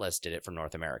 And Atlas did it for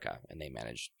North America, and they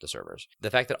managed the servers.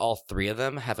 The fact that all 3 of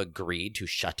them have agreed to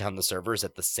shut down the servers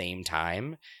at the same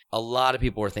time, a lot of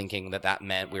people were thinking that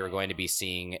meant we were going to be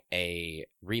seeing a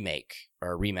remake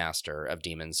or a remaster of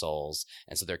Demon's Souls,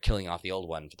 and so they're killing off the old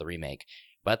one for the remake.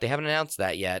 But they haven't announced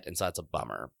that yet, and so that's a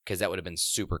bummer, because that would have been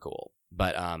super cool.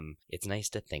 But it's nice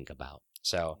to think about.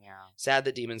 So, sad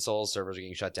that Demon's Souls servers are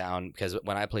getting shut down, because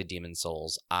when I played Demon's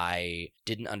Souls, I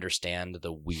didn't understand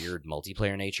the weird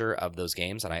multiplayer nature of those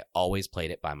games, and I always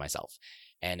played it by myself.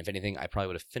 And if anything, I probably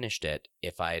would have finished it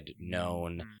if I'd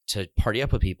known to party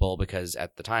up with people, because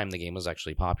at the time, the game was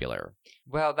actually popular.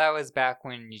 Well, that was back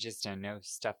when you just didn't know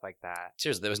stuff like that.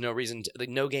 Seriously, there was no reason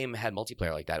no game had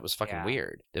multiplayer like that. It was fucking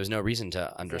weird. There was no reason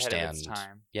to understand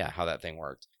how that thing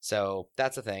worked. So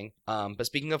that's a thing. But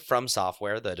speaking of From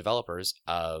Software, the developers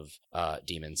of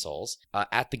Demon's Souls,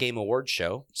 at the Game Awards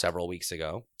show several weeks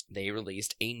ago, they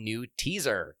released a new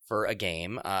teaser for a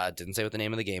game. Didn't say what the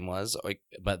name of the game was,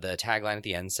 but the tagline at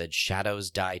the end said "Shadows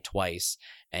Die Twice,"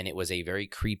 and it was a very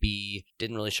creepy.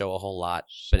 Didn't really show a whole lot,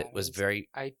 but it was very.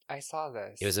 I saw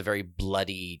this. It was a very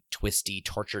bloody, twisty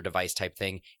torture device type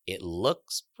thing. It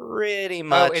looks pretty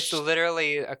much. Oh, it's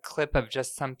literally a clip of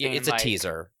just something. It's a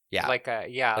teaser. Yeah, like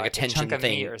a tension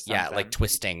thing. Or something. Yeah, like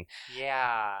twisting.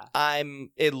 Yeah.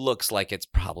 It looks like it's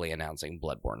probably announcing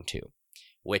Bloodborne 2.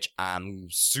 Which I'm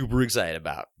super excited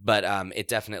about. But it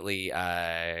definitely,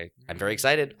 I'm very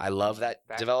excited. I love that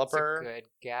developer. That's a good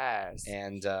guess.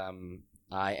 And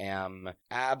I am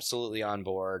absolutely on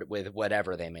board with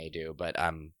whatever they may do. But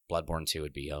Bloodborne 2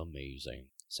 would be amazing.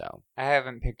 So I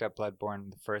haven't picked up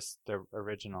Bloodborne, the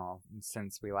original,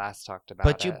 since we last talked about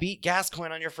it. But you beat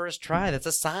Gascoigne on your first try. That's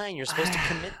a sign. You're supposed to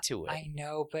commit to it. I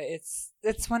know, but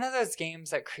it's one of those games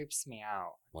that creeps me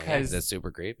out. Well, yeah, that's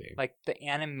super creepy. Like, the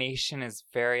animation is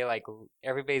very,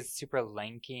 everybody's super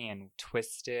lanky and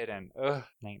twisted and,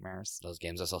 nightmares. Those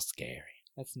games are so scary.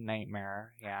 That's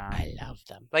nightmare, yeah. I love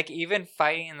them. Like, even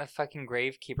fighting the fucking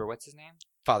Gravekeeper, what's his name?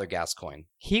 Father Gascoigne.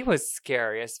 He was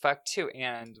scary as fuck, too,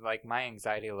 and, my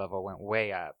anxiety level went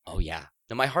way up. Oh, yeah.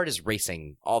 Now, my heart is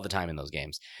racing all the time in those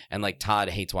games. And, Todd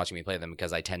hates watching me play them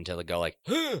because I tend to go,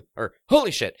 or,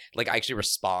 holy shit. I actually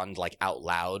respond, out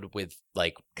loud with,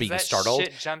 being startled.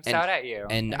 Shit jumps out at you.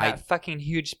 And that fucking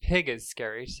huge pig is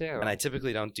scary, too. And I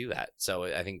typically don't do that. So,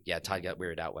 I think, Todd got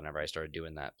weirded out whenever I started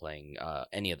doing that, playing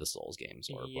any of the Souls games.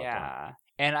 Or Bloodborne.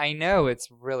 And I know it's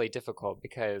really difficult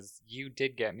because you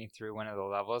did get me through one of the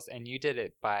levels and you did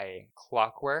it by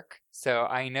clockwork. So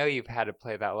I know you've had to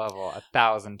play that level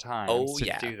 1,000 times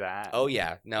to do that. Oh,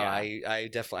 yeah. No, I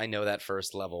definitely know that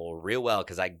first level real well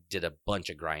because I did a bunch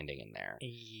of grinding in there.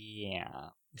 Yeah.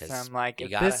 So I'm like,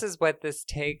 if this is what this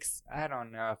takes, I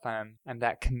don't know if I'm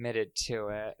that committed to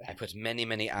it. I put many,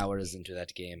 many hours into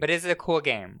that game. But it's a cool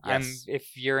game. Yes.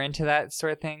 If you're into that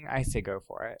sort of thing, I say go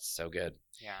for it. So good.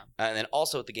 Yeah. And then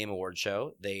also at the Game Awards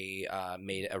show, they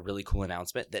made a really cool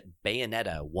announcement that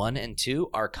Bayonetta 1 and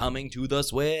 2 are coming to the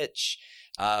Switch.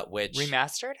 Which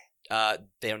remastered?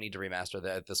 They don't need to remaster.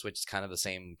 The Switch is kind of the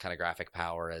same kind of graphic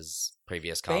power as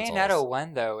previous consoles. Bayonetta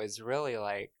 1, though, is really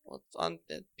Well, on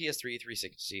PS3,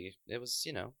 360, it was,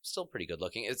 still pretty good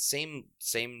looking. It's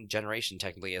same generation,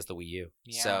 technically, as the Wii U.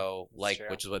 Yeah, so,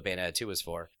 which is what Bayonetta 2 is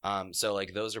for. So,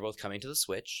 those are both coming to the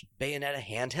Switch. Bayonetta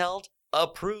handheld?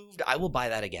 Approved. I will buy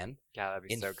that again. Yeah, that'd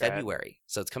be in so good. February.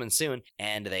 So it's coming soon.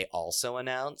 And they also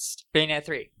announced Bayonetta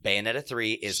 3. Bayonetta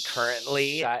 3 is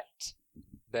currently... Shut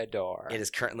the door. It is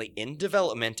currently in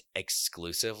development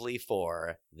exclusively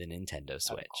for the Nintendo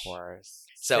Switch. Of course.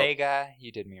 So Sega,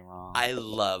 you did me wrong. I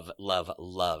love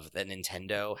that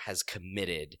Nintendo has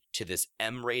committed to this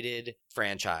M-rated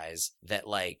franchise that,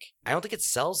 like, I don't think it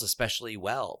sells especially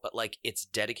well, but, like, its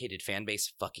dedicated fan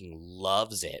base fucking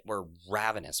loves it. We're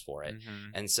ravenous for it. Mm-hmm.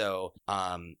 And so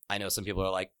I know some people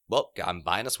are like, well, I'm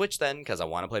buying a Switch then because I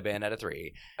want to play Bayonetta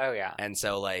 3. Oh, yeah. And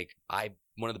so, like,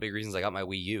 one of the big reasons I got my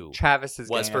Wii U Travis is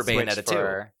was getting for a Switch Bayonetta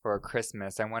 2. for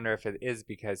Christmas. I wonder if it is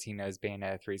because he knows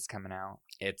Bayonetta 3 is coming out.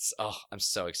 I'm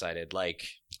so excited. Like,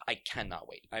 I cannot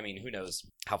wait. I mean, who knows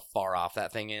how far off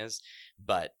that thing is,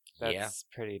 but That's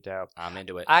pretty dope. I'm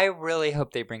into it. I really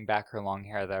hope they bring back her long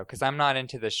hair, though, because I'm not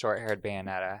into the short-haired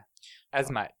Bayonetta as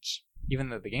much, even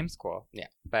though the game's cool. Yeah.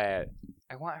 But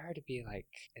I want her to be, like,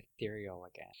 ethereal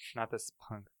again, not this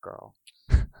punk girl.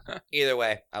 Either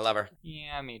way, I love her.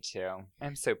 Yeah, me too.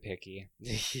 I'm so picky.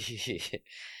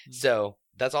 So,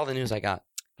 that's all the news I got.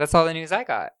 That's all the news I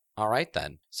got. All right,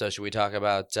 then. So, should we talk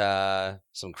about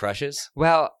some crushes?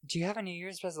 Well, do you have a New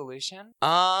Year's resolution?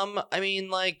 I mean,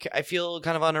 like, I feel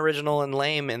kind of unoriginal and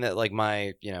lame in that, like,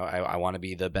 I want to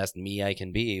be the best me I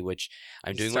can be, which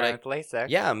I'm doing Starting with LASIK.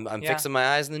 Yeah, I'm fixing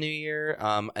my eyes in the new year.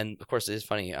 And of course, it is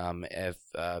funny. If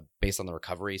based on the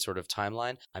recovery sort of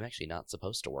timeline, I'm actually not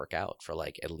supposed to work out for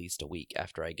like at least a week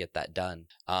after I get that done.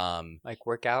 Like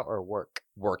work out or work?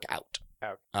 Work out.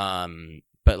 Oh.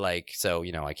 But like, so,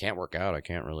 I can't work out. I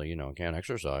can't really, I can't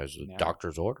exercise. No.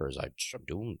 Doctor's orders. I'm just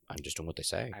doing what they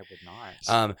say. I would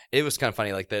not. It was kind of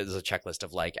funny. Like, there's a checklist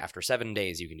of like, after 7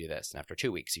 days, you can do this. And after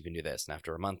 2 weeks, you can do this. And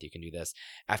after a month, you can do this.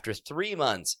 After 3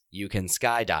 months, you can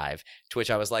skydive. To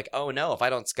which I was like, oh no, if I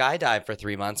don't skydive for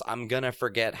 3 months, I'm going to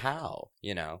forget how,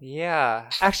 Yeah.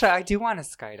 Actually, I do want to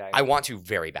skydive. I want to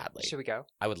very badly. Should we go?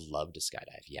 I would love to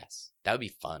skydive. Yes. That would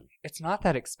be fun. It's not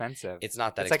that expensive. It's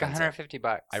not that it's expensive. like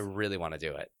 $150. I really want to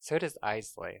do it. So does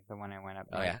Isley, the one I went up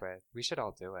north with. We should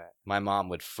all do it. My mom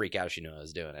would freak out if she knew I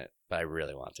was doing it, but I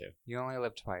really want to. You only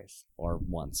live twice. Or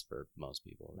once for most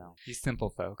people. No. You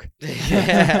simple folk.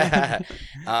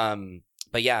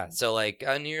 But yeah, so like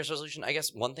a New Year's resolution, I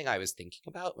guess one thing I was thinking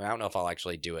about, I don't know if I'll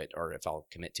actually do it or if I'll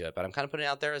commit to it, but I'm kind of putting it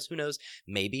out there as who knows,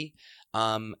 maybe.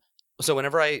 So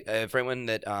whenever for anyone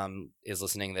that is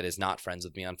listening that is not friends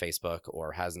with me on Facebook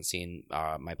or hasn't seen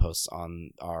my posts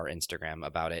on our Instagram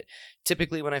about it,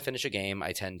 typically when I finish a game,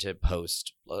 I tend to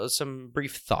post some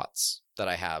brief thoughts that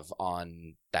I have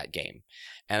on that game.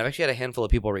 And I've actually had a handful of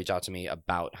people reach out to me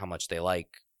about how much they like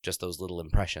just those little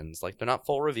impressions. Like, they're not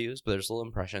full reviews, but there's little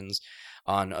impressions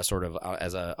on a sort of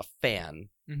as a fan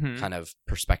kind of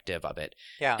perspective of it.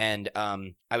 Yeah. And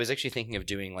I was actually thinking of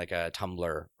doing like a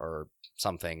Tumblr or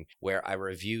something where I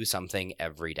review something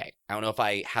every day. I don't know if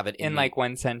I have it in like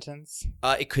one sentence.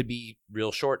 It could be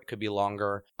real short, it could be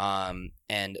longer. And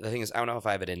the thing is, I don't know if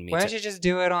I have it in me. Why don't you just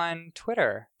do it on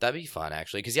Twitter? That'd be fun,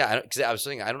 actually, because I was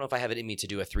thinking I don't know if I have it in me to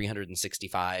do a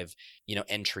 365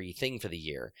 entry thing for the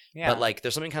year. Yeah. But like,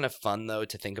 there's something kind of fun though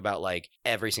to think about. Like,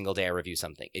 every single day I review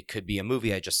something. It could be a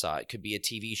movie I just saw. It could be a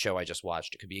TV show I just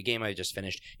watched. It could be a game I just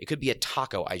finished. It could be a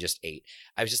taco I just ate.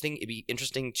 I was just thinking it'd be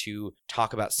interesting to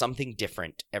talk about something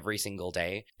different every single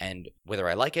day, and whether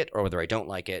I like it or whether I don't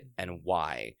like it, and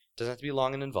why. Doesn't have to be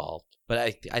long and involved, but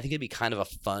I think it'd be kind of a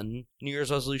fun New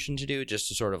Year's resolution to do, just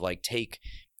to sort of like take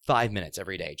 5 minutes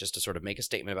every day just to sort of make a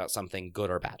statement about something good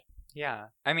or bad. Yeah.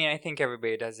 I mean, I think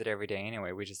everybody does it every day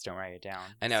anyway. We just don't write it down.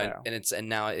 I know, so. and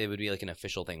now it would be like an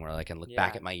official thing where I can look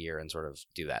back at my year and sort of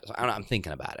do that. So I don't know, I'm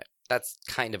thinking about it. That's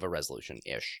kind of a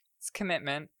resolution-ish. It's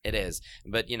commitment. It is.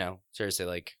 But, seriously,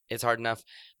 like, it's hard enough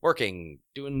working,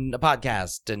 doing a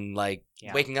podcast, and, like,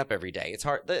 waking up every day. It's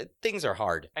hard. Things are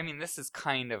hard. I mean, this is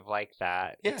kind of like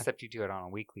that, except you do it on a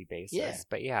weekly basis. Yeah.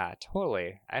 But yeah,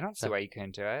 totally. I don't see why you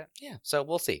couldn't do it. Yeah, so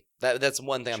we'll see. That's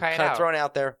one thing Try I'm kind of throwing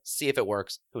out there. See if it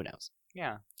works. Who knows?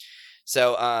 Yeah.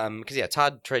 So, because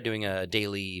Todd tried doing a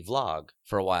daily vlog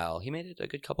for a while. He made it a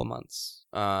good couple months.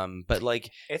 But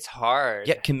like, it's hard.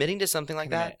 Yeah, committing to something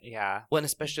like that. Yeah. Well, and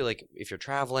especially like if you're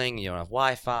traveling, you don't have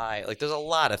Wi-Fi. Like, there's a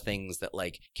lot of things that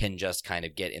like can just kind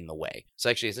of get in the way. So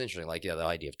actually, it's interesting. Like, the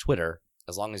idea of Twitter.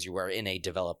 As long as you are in a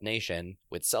developed nation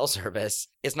with cell service,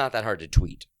 it's not that hard to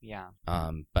tweet. Yeah.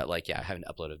 But like, having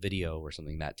to upload a video or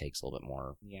something, that takes a little bit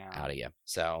more out of you.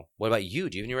 So, what about you?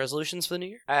 Do you have any resolutions for the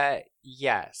new year?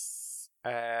 Yes.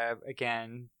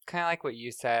 Again, kind of like what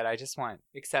you said.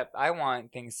 I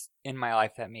want things in my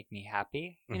life that make me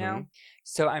happy, you know?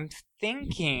 So I'm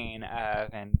thinking of,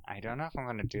 and I don't know if I'm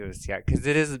going to do this yet because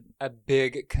it is a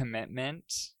big commitment.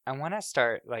 I want to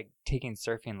start like taking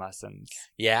surfing lessons.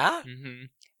 Yeah?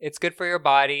 It's good for your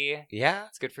body. Yeah?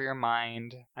 It's good for your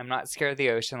mind. I'm not scared of the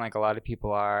ocean like a lot of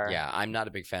people are. Yeah, I'm not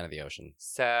a big fan of the ocean.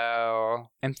 So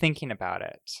I'm thinking about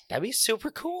it. That'd be super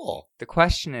cool. The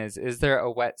question is there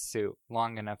a wetsuit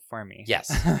long enough for me?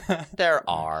 Yes, there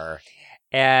are.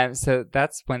 And so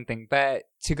that's one thing. But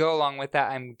to go along with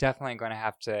that, I'm definitely going to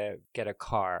have to get a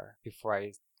car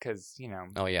because, you know,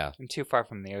 oh, yeah. I'm too far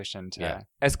from the ocean to,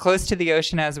 as close to the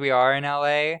ocean as we are in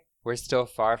LA. We're still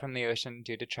far from the ocean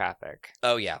due to traffic.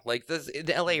 Oh, yeah. Like, in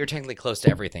LA, you're technically close to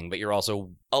everything, but you're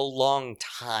also a long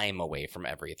time away from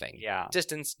everything. Yeah.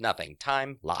 Distance, nothing.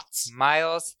 Time, lots.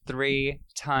 Miles, 3.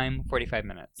 Time, 45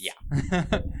 minutes. Yeah.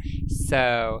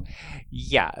 So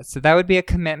that would be a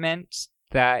commitment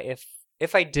that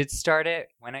if I did start it,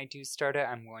 when I do start it,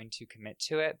 I'm going to commit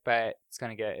to it, but it's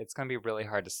going to be really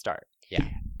hard to start. Yeah.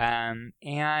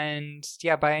 And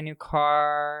buy a new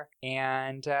car.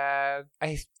 And I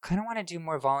kind of want to do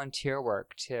more volunteer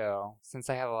work too. Since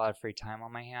I have a lot of free time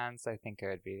on my hands, I think it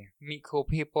would be meet cool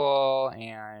people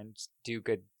and do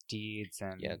good deeds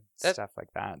and stuff like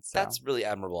that. So that's really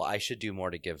admirable. I should do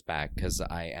more to give back because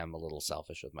I am a little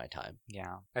selfish with my time.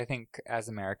 Yeah. I think as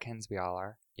Americans, we all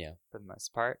are. Yeah. For the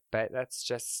most part. But that's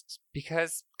just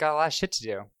because got a lot of shit to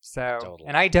do. So, totally.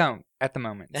 And I don't at the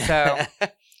moment. So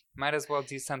might as well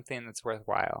do something that's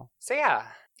worthwhile. So yeah.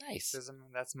 Nice.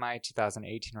 That's my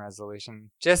 2018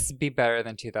 resolution. Just be better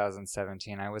than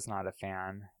 2017. I was not a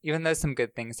fan. Even though some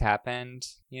good things happened,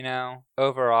 you know,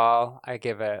 overall, I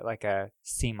give it like a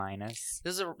C-.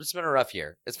 It's been a rough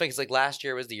year. It's funny because like last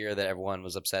year was the year that everyone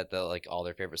was upset that like all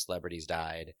their favorite celebrities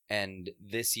died. And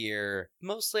this year,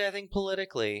 mostly I think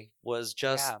politically, was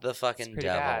just the fucking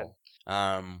devil.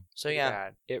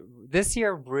 Bad. This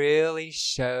year really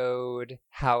showed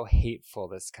how hateful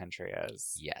this country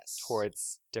is. Yes.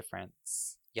 Towards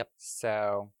difference. Yep.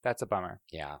 So that's a bummer.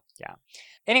 Yeah.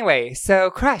 Anyway,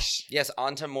 so crush. Yes,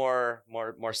 on to more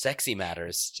sexy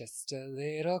matters. Just a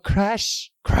little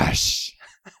crush. Crush.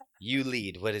 You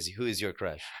lead. Who is your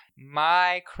crush?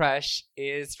 My crush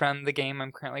is from the game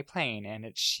I'm currently playing, and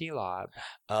it's Shelob.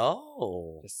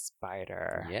 Oh. The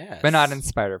spider. Yes. But not in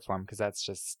spider form, because that's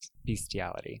just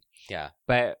bestiality. Yeah.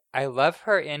 But I love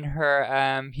her in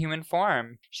her human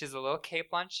form. She's a little Cate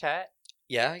Blanchett.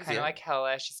 Yeah, kind of like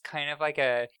Hela. She's kind of like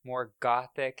a more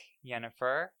gothic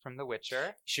Yennefer from The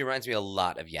Witcher. She reminds me a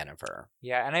lot of Yennefer.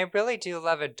 Yeah, and I really do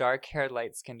love a dark-haired,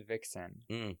 light-skinned vixen.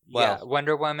 Well, yeah,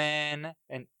 Wonder Woman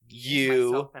and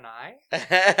you, myself and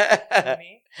I.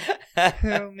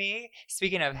 Who me?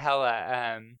 Speaking of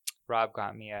Hela, Rob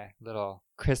got me a little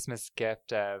Christmas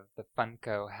gift of the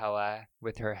Funko Hela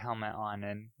with her helmet on,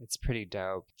 and it's pretty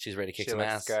dope. She's ready to kick she some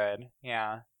looks ass. Good.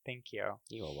 Yeah. Thank you.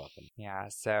 You are welcome. Yeah,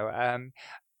 so,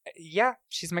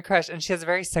 she's my crush. And she has a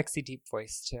very sexy, deep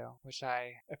voice, too, which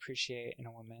I appreciate in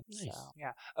a woman. Nice. So,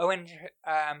 yeah. Oh, and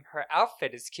her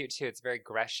outfit is cute, too. It's very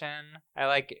Grecian. I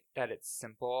like that it's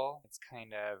simple. It's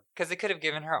kind of... Because they could have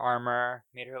given her armor,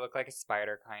 made her look like a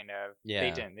spider, kind of. Yeah.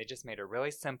 They didn't. They just made her really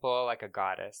simple, like a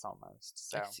goddess, almost.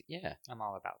 So, yeah. I'm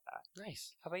all about that.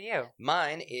 Nice. How about you?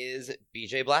 Mine is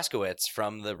BJ Blazkowicz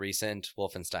from the recent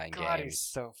Wolfenstein God, games. he's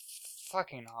so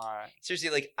fucking hot. Seriously,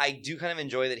 like, I do kind of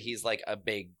enjoy that he's like a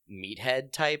big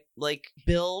meathead type like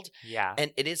build. Yeah.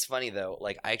 And it is funny though,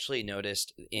 like I actually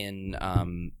noticed in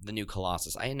the new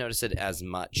Colossus, I didn't notice it as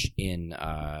much in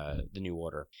the New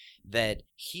Order, that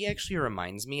he actually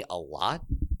reminds me a lot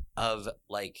of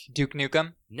like Duke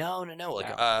Nukem? No, like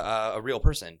a real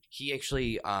person. He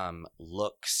actually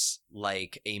looks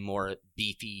like a more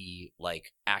beefy,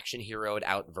 like action heroed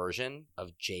out version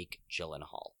of Jake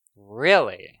Gyllenhaal.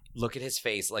 Really? Look at his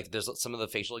face. Like, there's some of the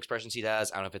facial expressions he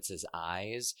does. I don't know if it's his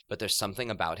eyes, but there's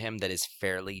something about him that is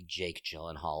fairly Jake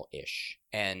Gyllenhaal-ish.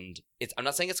 And I'm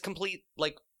not saying it's complete,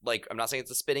 like I'm not saying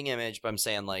it's a spitting image, but I'm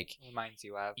saying, like, reminds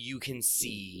you of. You can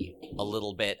see a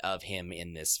little bit of him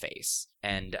in this face.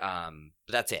 And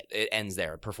but that's it. It ends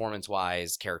there.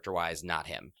 Performance-wise, character-wise, not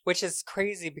him. Which is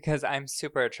crazy because I'm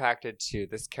super attracted to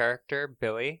this character,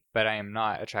 Billy, but I am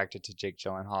not attracted to Jake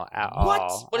Gyllenhaal at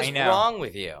all. What is wrong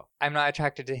with you? I'm not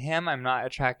attracted to him. I'm not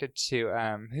attracted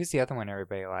to, who's the other one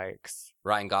everybody likes?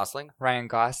 Ryan Gosling? Ryan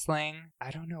Gosling. I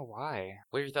don't know why.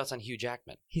 What are your thoughts on Hugh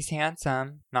Jackman? He's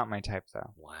handsome. Not my type,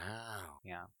 though. Wow.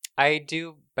 Yeah. I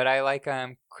do but I like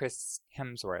Chris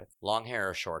Hemsworth. Long hair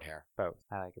or short hair? Both.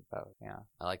 I like it both. Yeah.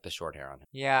 I like the short hair on him.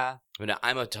 Yeah. But no,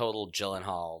 I'm a total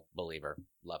Gyllenhaal believer.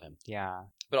 Love him. Yeah.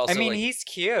 But also, I mean, he's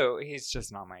cute. He's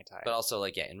just not my type. But also,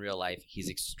 like, yeah, in real life, he's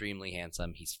extremely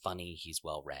handsome. He's funny. He's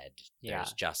well read. Yeah.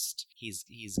 There's just he's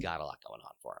got a lot going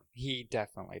on for him. He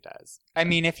definitely does. I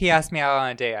mean, if he asked me out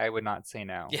on a date, I would not say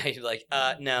no. Yeah, you're like,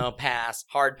 no, pass,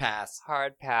 hard pass.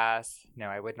 Hard pass. No,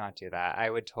 I would not do that. I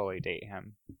would totally date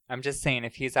him. I'm just saying,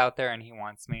 if he's out there and he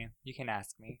wants me, you can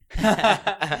ask me.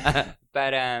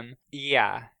 But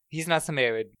yeah. He's not somebody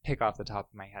I would pick off the top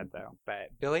of my head, though.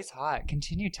 But Billy's hot.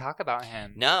 Continue to talk about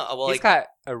him. No, well, he's got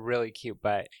a really cute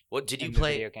butt. What did you in play?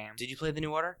 The video game. Did you play the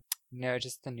New Order? No,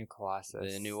 just the new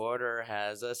Colossus. The New Order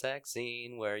has a sex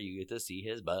scene where you get to see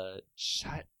his butt.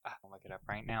 Shut up! I'll look it up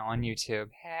right now on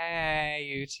YouTube. Hey,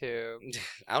 YouTube.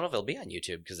 I don't know if it'll be on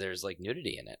YouTube because there's like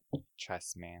nudity in it.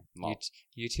 Trust me, Well,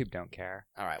 YouTube don't care.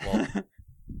 All right, well.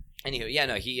 Anywho, yeah,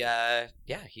 no,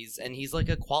 he's like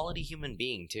a quality human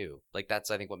being too. Like that's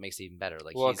I think what makes it even better.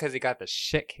 Like, well, because he got the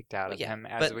shit kicked out of him,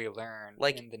 as we learned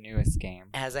like, in the newest game.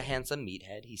 As a handsome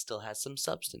meathead, he still has some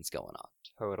substance going on.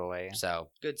 Totally. So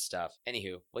good stuff.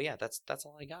 Anywho, well, yeah, that's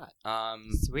all I got.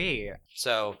 Sweet.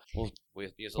 So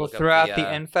we'll throw out the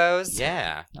infos.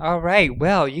 Yeah. All right.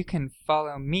 Well, you can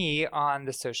follow me on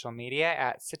the social media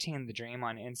at Satine the Dream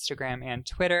on Instagram and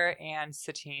Twitter, and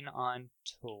Satine on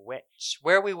Twitch,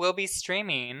 where we will be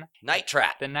streaming Night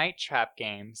Trap, the Night Trap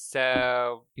game.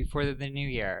 So before the new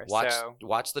year,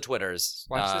 watch the Twitters.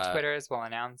 Watch the Twitters. We'll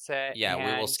announce it. Yeah,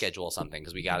 we will schedule something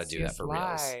because we got to do that for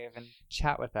reals. Live and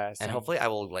chat with us, and hopefully I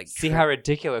will see how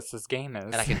ridiculous this game is.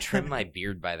 And I can trim my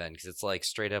beard by then because it's like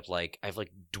straight up like I have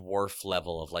like dwarf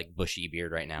level of like bushy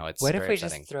beard right now. It's what if we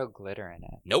upsetting. just throw glitter in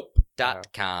it? Nope.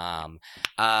 .com.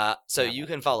 So you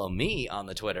can follow me on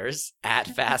the Twitters at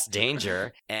Fast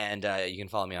Danger, and you can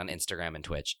follow me on Instagram and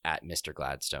Twitch at Mr.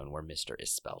 Gladstone, where Mr.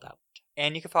 is spelled out.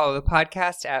 And you can follow the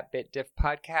podcast at BitDiff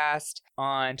Podcast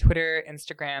on Twitter,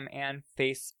 Instagram, and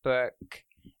Facebook.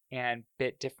 And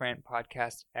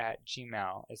BitDifferentPodcast at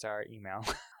Gmail is our email.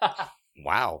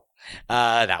 Wow.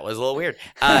 That was a little weird.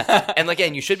 And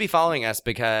again, you should be following us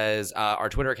because our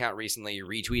Twitter account recently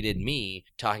retweeted me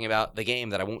talking about the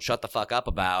game that I won't shut the fuck up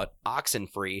about,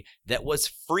 Oxenfree, that was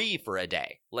free for a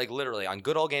day. Like literally on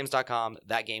goodoldgames.com,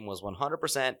 that game was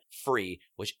 100% free.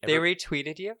 They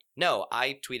retweeted you? No,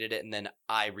 I tweeted it and then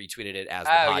I retweeted it as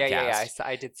the podcast. Yeah.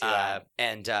 I did see that.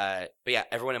 But yeah,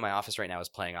 everyone in my office right now is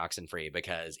playing Oxenfree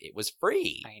because it was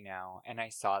free. I know, and I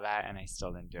saw that and I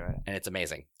still didn't do it. And it's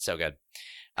amazing. So good.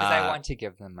 Because I want to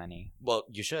give them money. Well,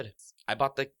 you should. I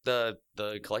bought the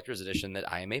collector's edition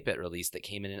that I Am 8-Bit released that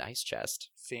came in an ice chest.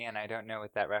 See, and I don't know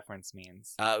what that reference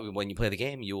means. When you play the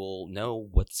game, you will know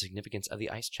what the significance of the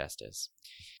ice chest is.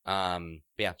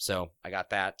 Yeah, so I got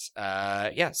that.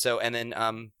 So and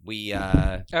then we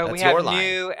have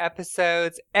new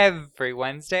episodes every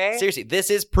Wednesday. Seriously, this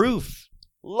is proof.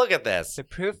 Look at this. The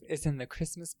proof is in the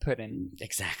Christmas pudding.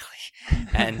 Exactly.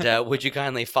 And would you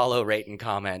kindly follow, rate, and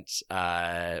comment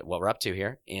what we're up to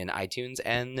here in iTunes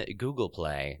and Google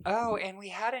Play. Oh, and we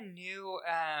had a new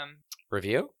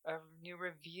review? A new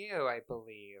review, I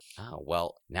believe. Oh,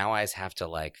 well, now I just have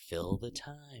to fill the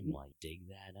time while I dig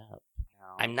that up. No.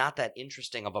 I'm not that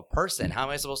interesting of a person. How am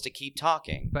I supposed to keep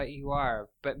talking? But you are.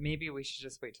 But maybe we should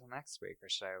just wait till next week, or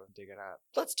should I dig it up?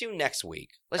 Let's do next week.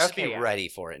 Let's just be ready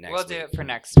for it next week. We'll do it for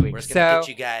next week. We're just going to get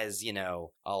you guys,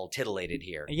 all titillated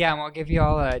here. Yeah, and we'll give you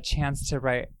all a chance to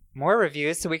write more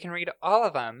reviews so we can read all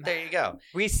of them. There you go.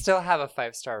 We still have a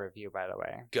 5-star review, by the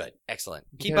way. Good. Excellent.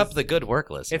 Keep up the good work,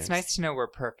 listeners. It's nice to know we're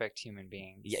perfect human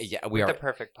beings. Yeah, we are the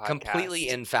perfect podcast. Completely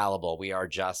infallible. We are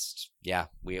just, we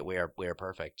are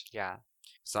perfect. Yeah.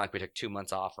 It's not like we took 2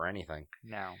 months off or anything.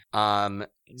 No.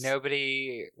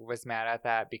 Nobody was mad at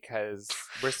that because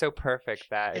we're so perfect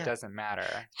that it doesn't matter.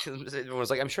 It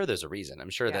was I'm sure there's a reason.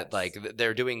 I'm sure that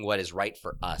they're doing what is right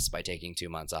for us by taking 2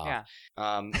 months off.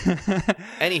 Yeah.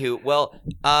 Anywho, well,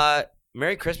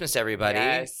 Merry Christmas, everybody.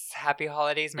 Yes. Happy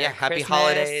holidays. Merry happy Christmas.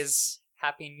 Holidays.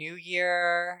 Happy New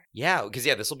Year. Yeah, because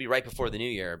this will be right before the New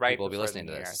Year. People will be listening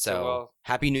to this. So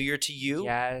Happy New Year to you.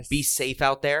 Yes. Be safe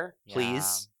out there.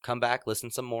 Please come back,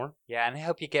 listen some more. Yeah, and I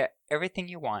hope you get everything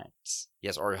you want.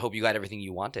 Yes, or I hope you got everything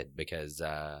you wanted because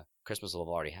Christmas will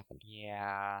have already happened.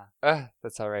 Yeah.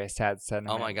 That's already a sad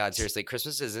sentiment. Oh my God, seriously.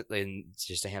 Christmas is in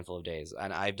just a handful of days,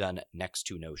 and I've done next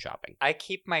to no shopping. I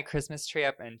keep my Christmas tree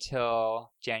up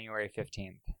until January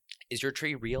 15th. Is your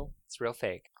tree real? It's real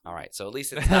fake. All right, so at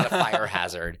least it's not a fire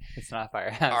hazard. It's not a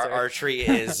fire hazard. Our tree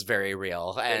is very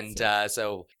real. And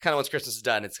so kind of once Christmas is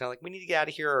done, it's kind of like, we need to get out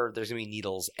of here or there's going to be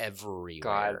needles everywhere.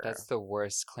 God, that's the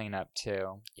worst cleanup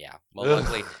too. Yeah. Well,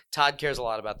 luckily, Todd cares a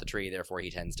lot about the tree, therefore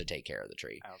he tends to take care of the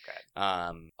tree. Okay.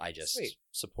 I just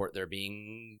support there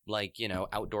being, like, you know,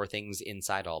 outdoor things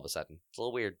inside all of a sudden. It's a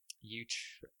little weird. You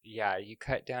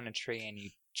cut down a tree and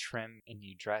you trim and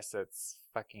you dress its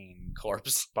fucking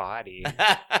corpse body.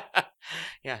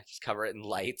 Yeah, just cover it in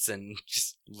lights and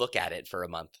just look at it for a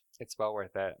month. It's well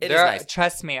worth it. It is nice.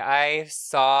 Trust me, I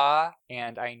saw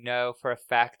and I know for a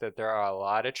fact that there are a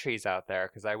lot of trees out there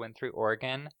because I went through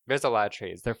Oregon. There's a lot of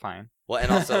trees. They're fine. Well,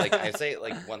 and also, like I say,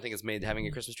 like one thing that's made having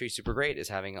a Christmas tree super great is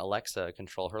having Alexa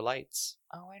control her lights.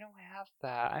 Oh, I don't have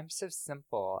that. I'm so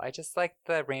simple. I just like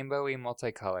the rainbowy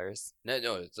multicolors. No,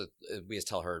 we just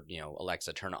tell her, you know,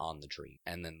 Alexa, turn on the tree,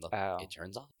 and then it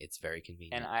turns on. It's very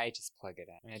convenient. And I just plug it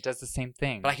in, and it does the same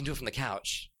thing. But I can do it from the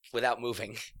couch without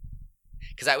moving.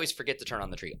 Because I always forget to turn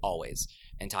on the tree, always.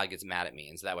 And Todd gets mad at me.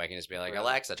 And so that way I can just be like,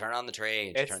 Alexa, turn on the tree.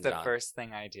 And she turns it on. It's the first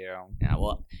thing I do. Yeah,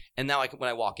 well, and now when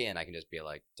I walk in, I can just be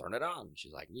like, turn it on.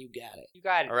 She's like, you got it. You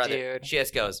got it, or rather, dude. She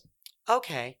just goes,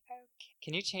 okay.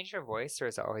 Can you change her voice, or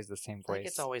is it always the same voice? I think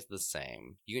it's always the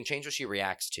same. You can change what she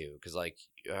reacts to, because, like,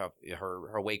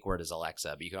 her wake word is Alexa,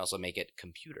 but you can also make it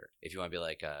computer. If you want to be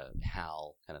like a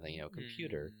HAL kind of thing, you know,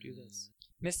 computer, do this.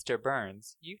 Mr.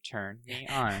 Burns, you turn me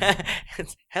on.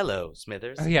 Hello,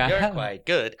 Smithers. Oh, yeah. You're quite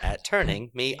good at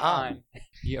turning me on.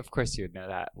 Of course you would know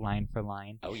that, line for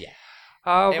line. Oh, yeah.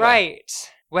 All right.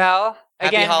 Well,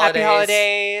 happy again, holidays. happy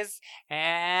holidays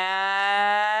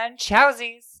and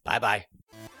chowsies. Bye-bye.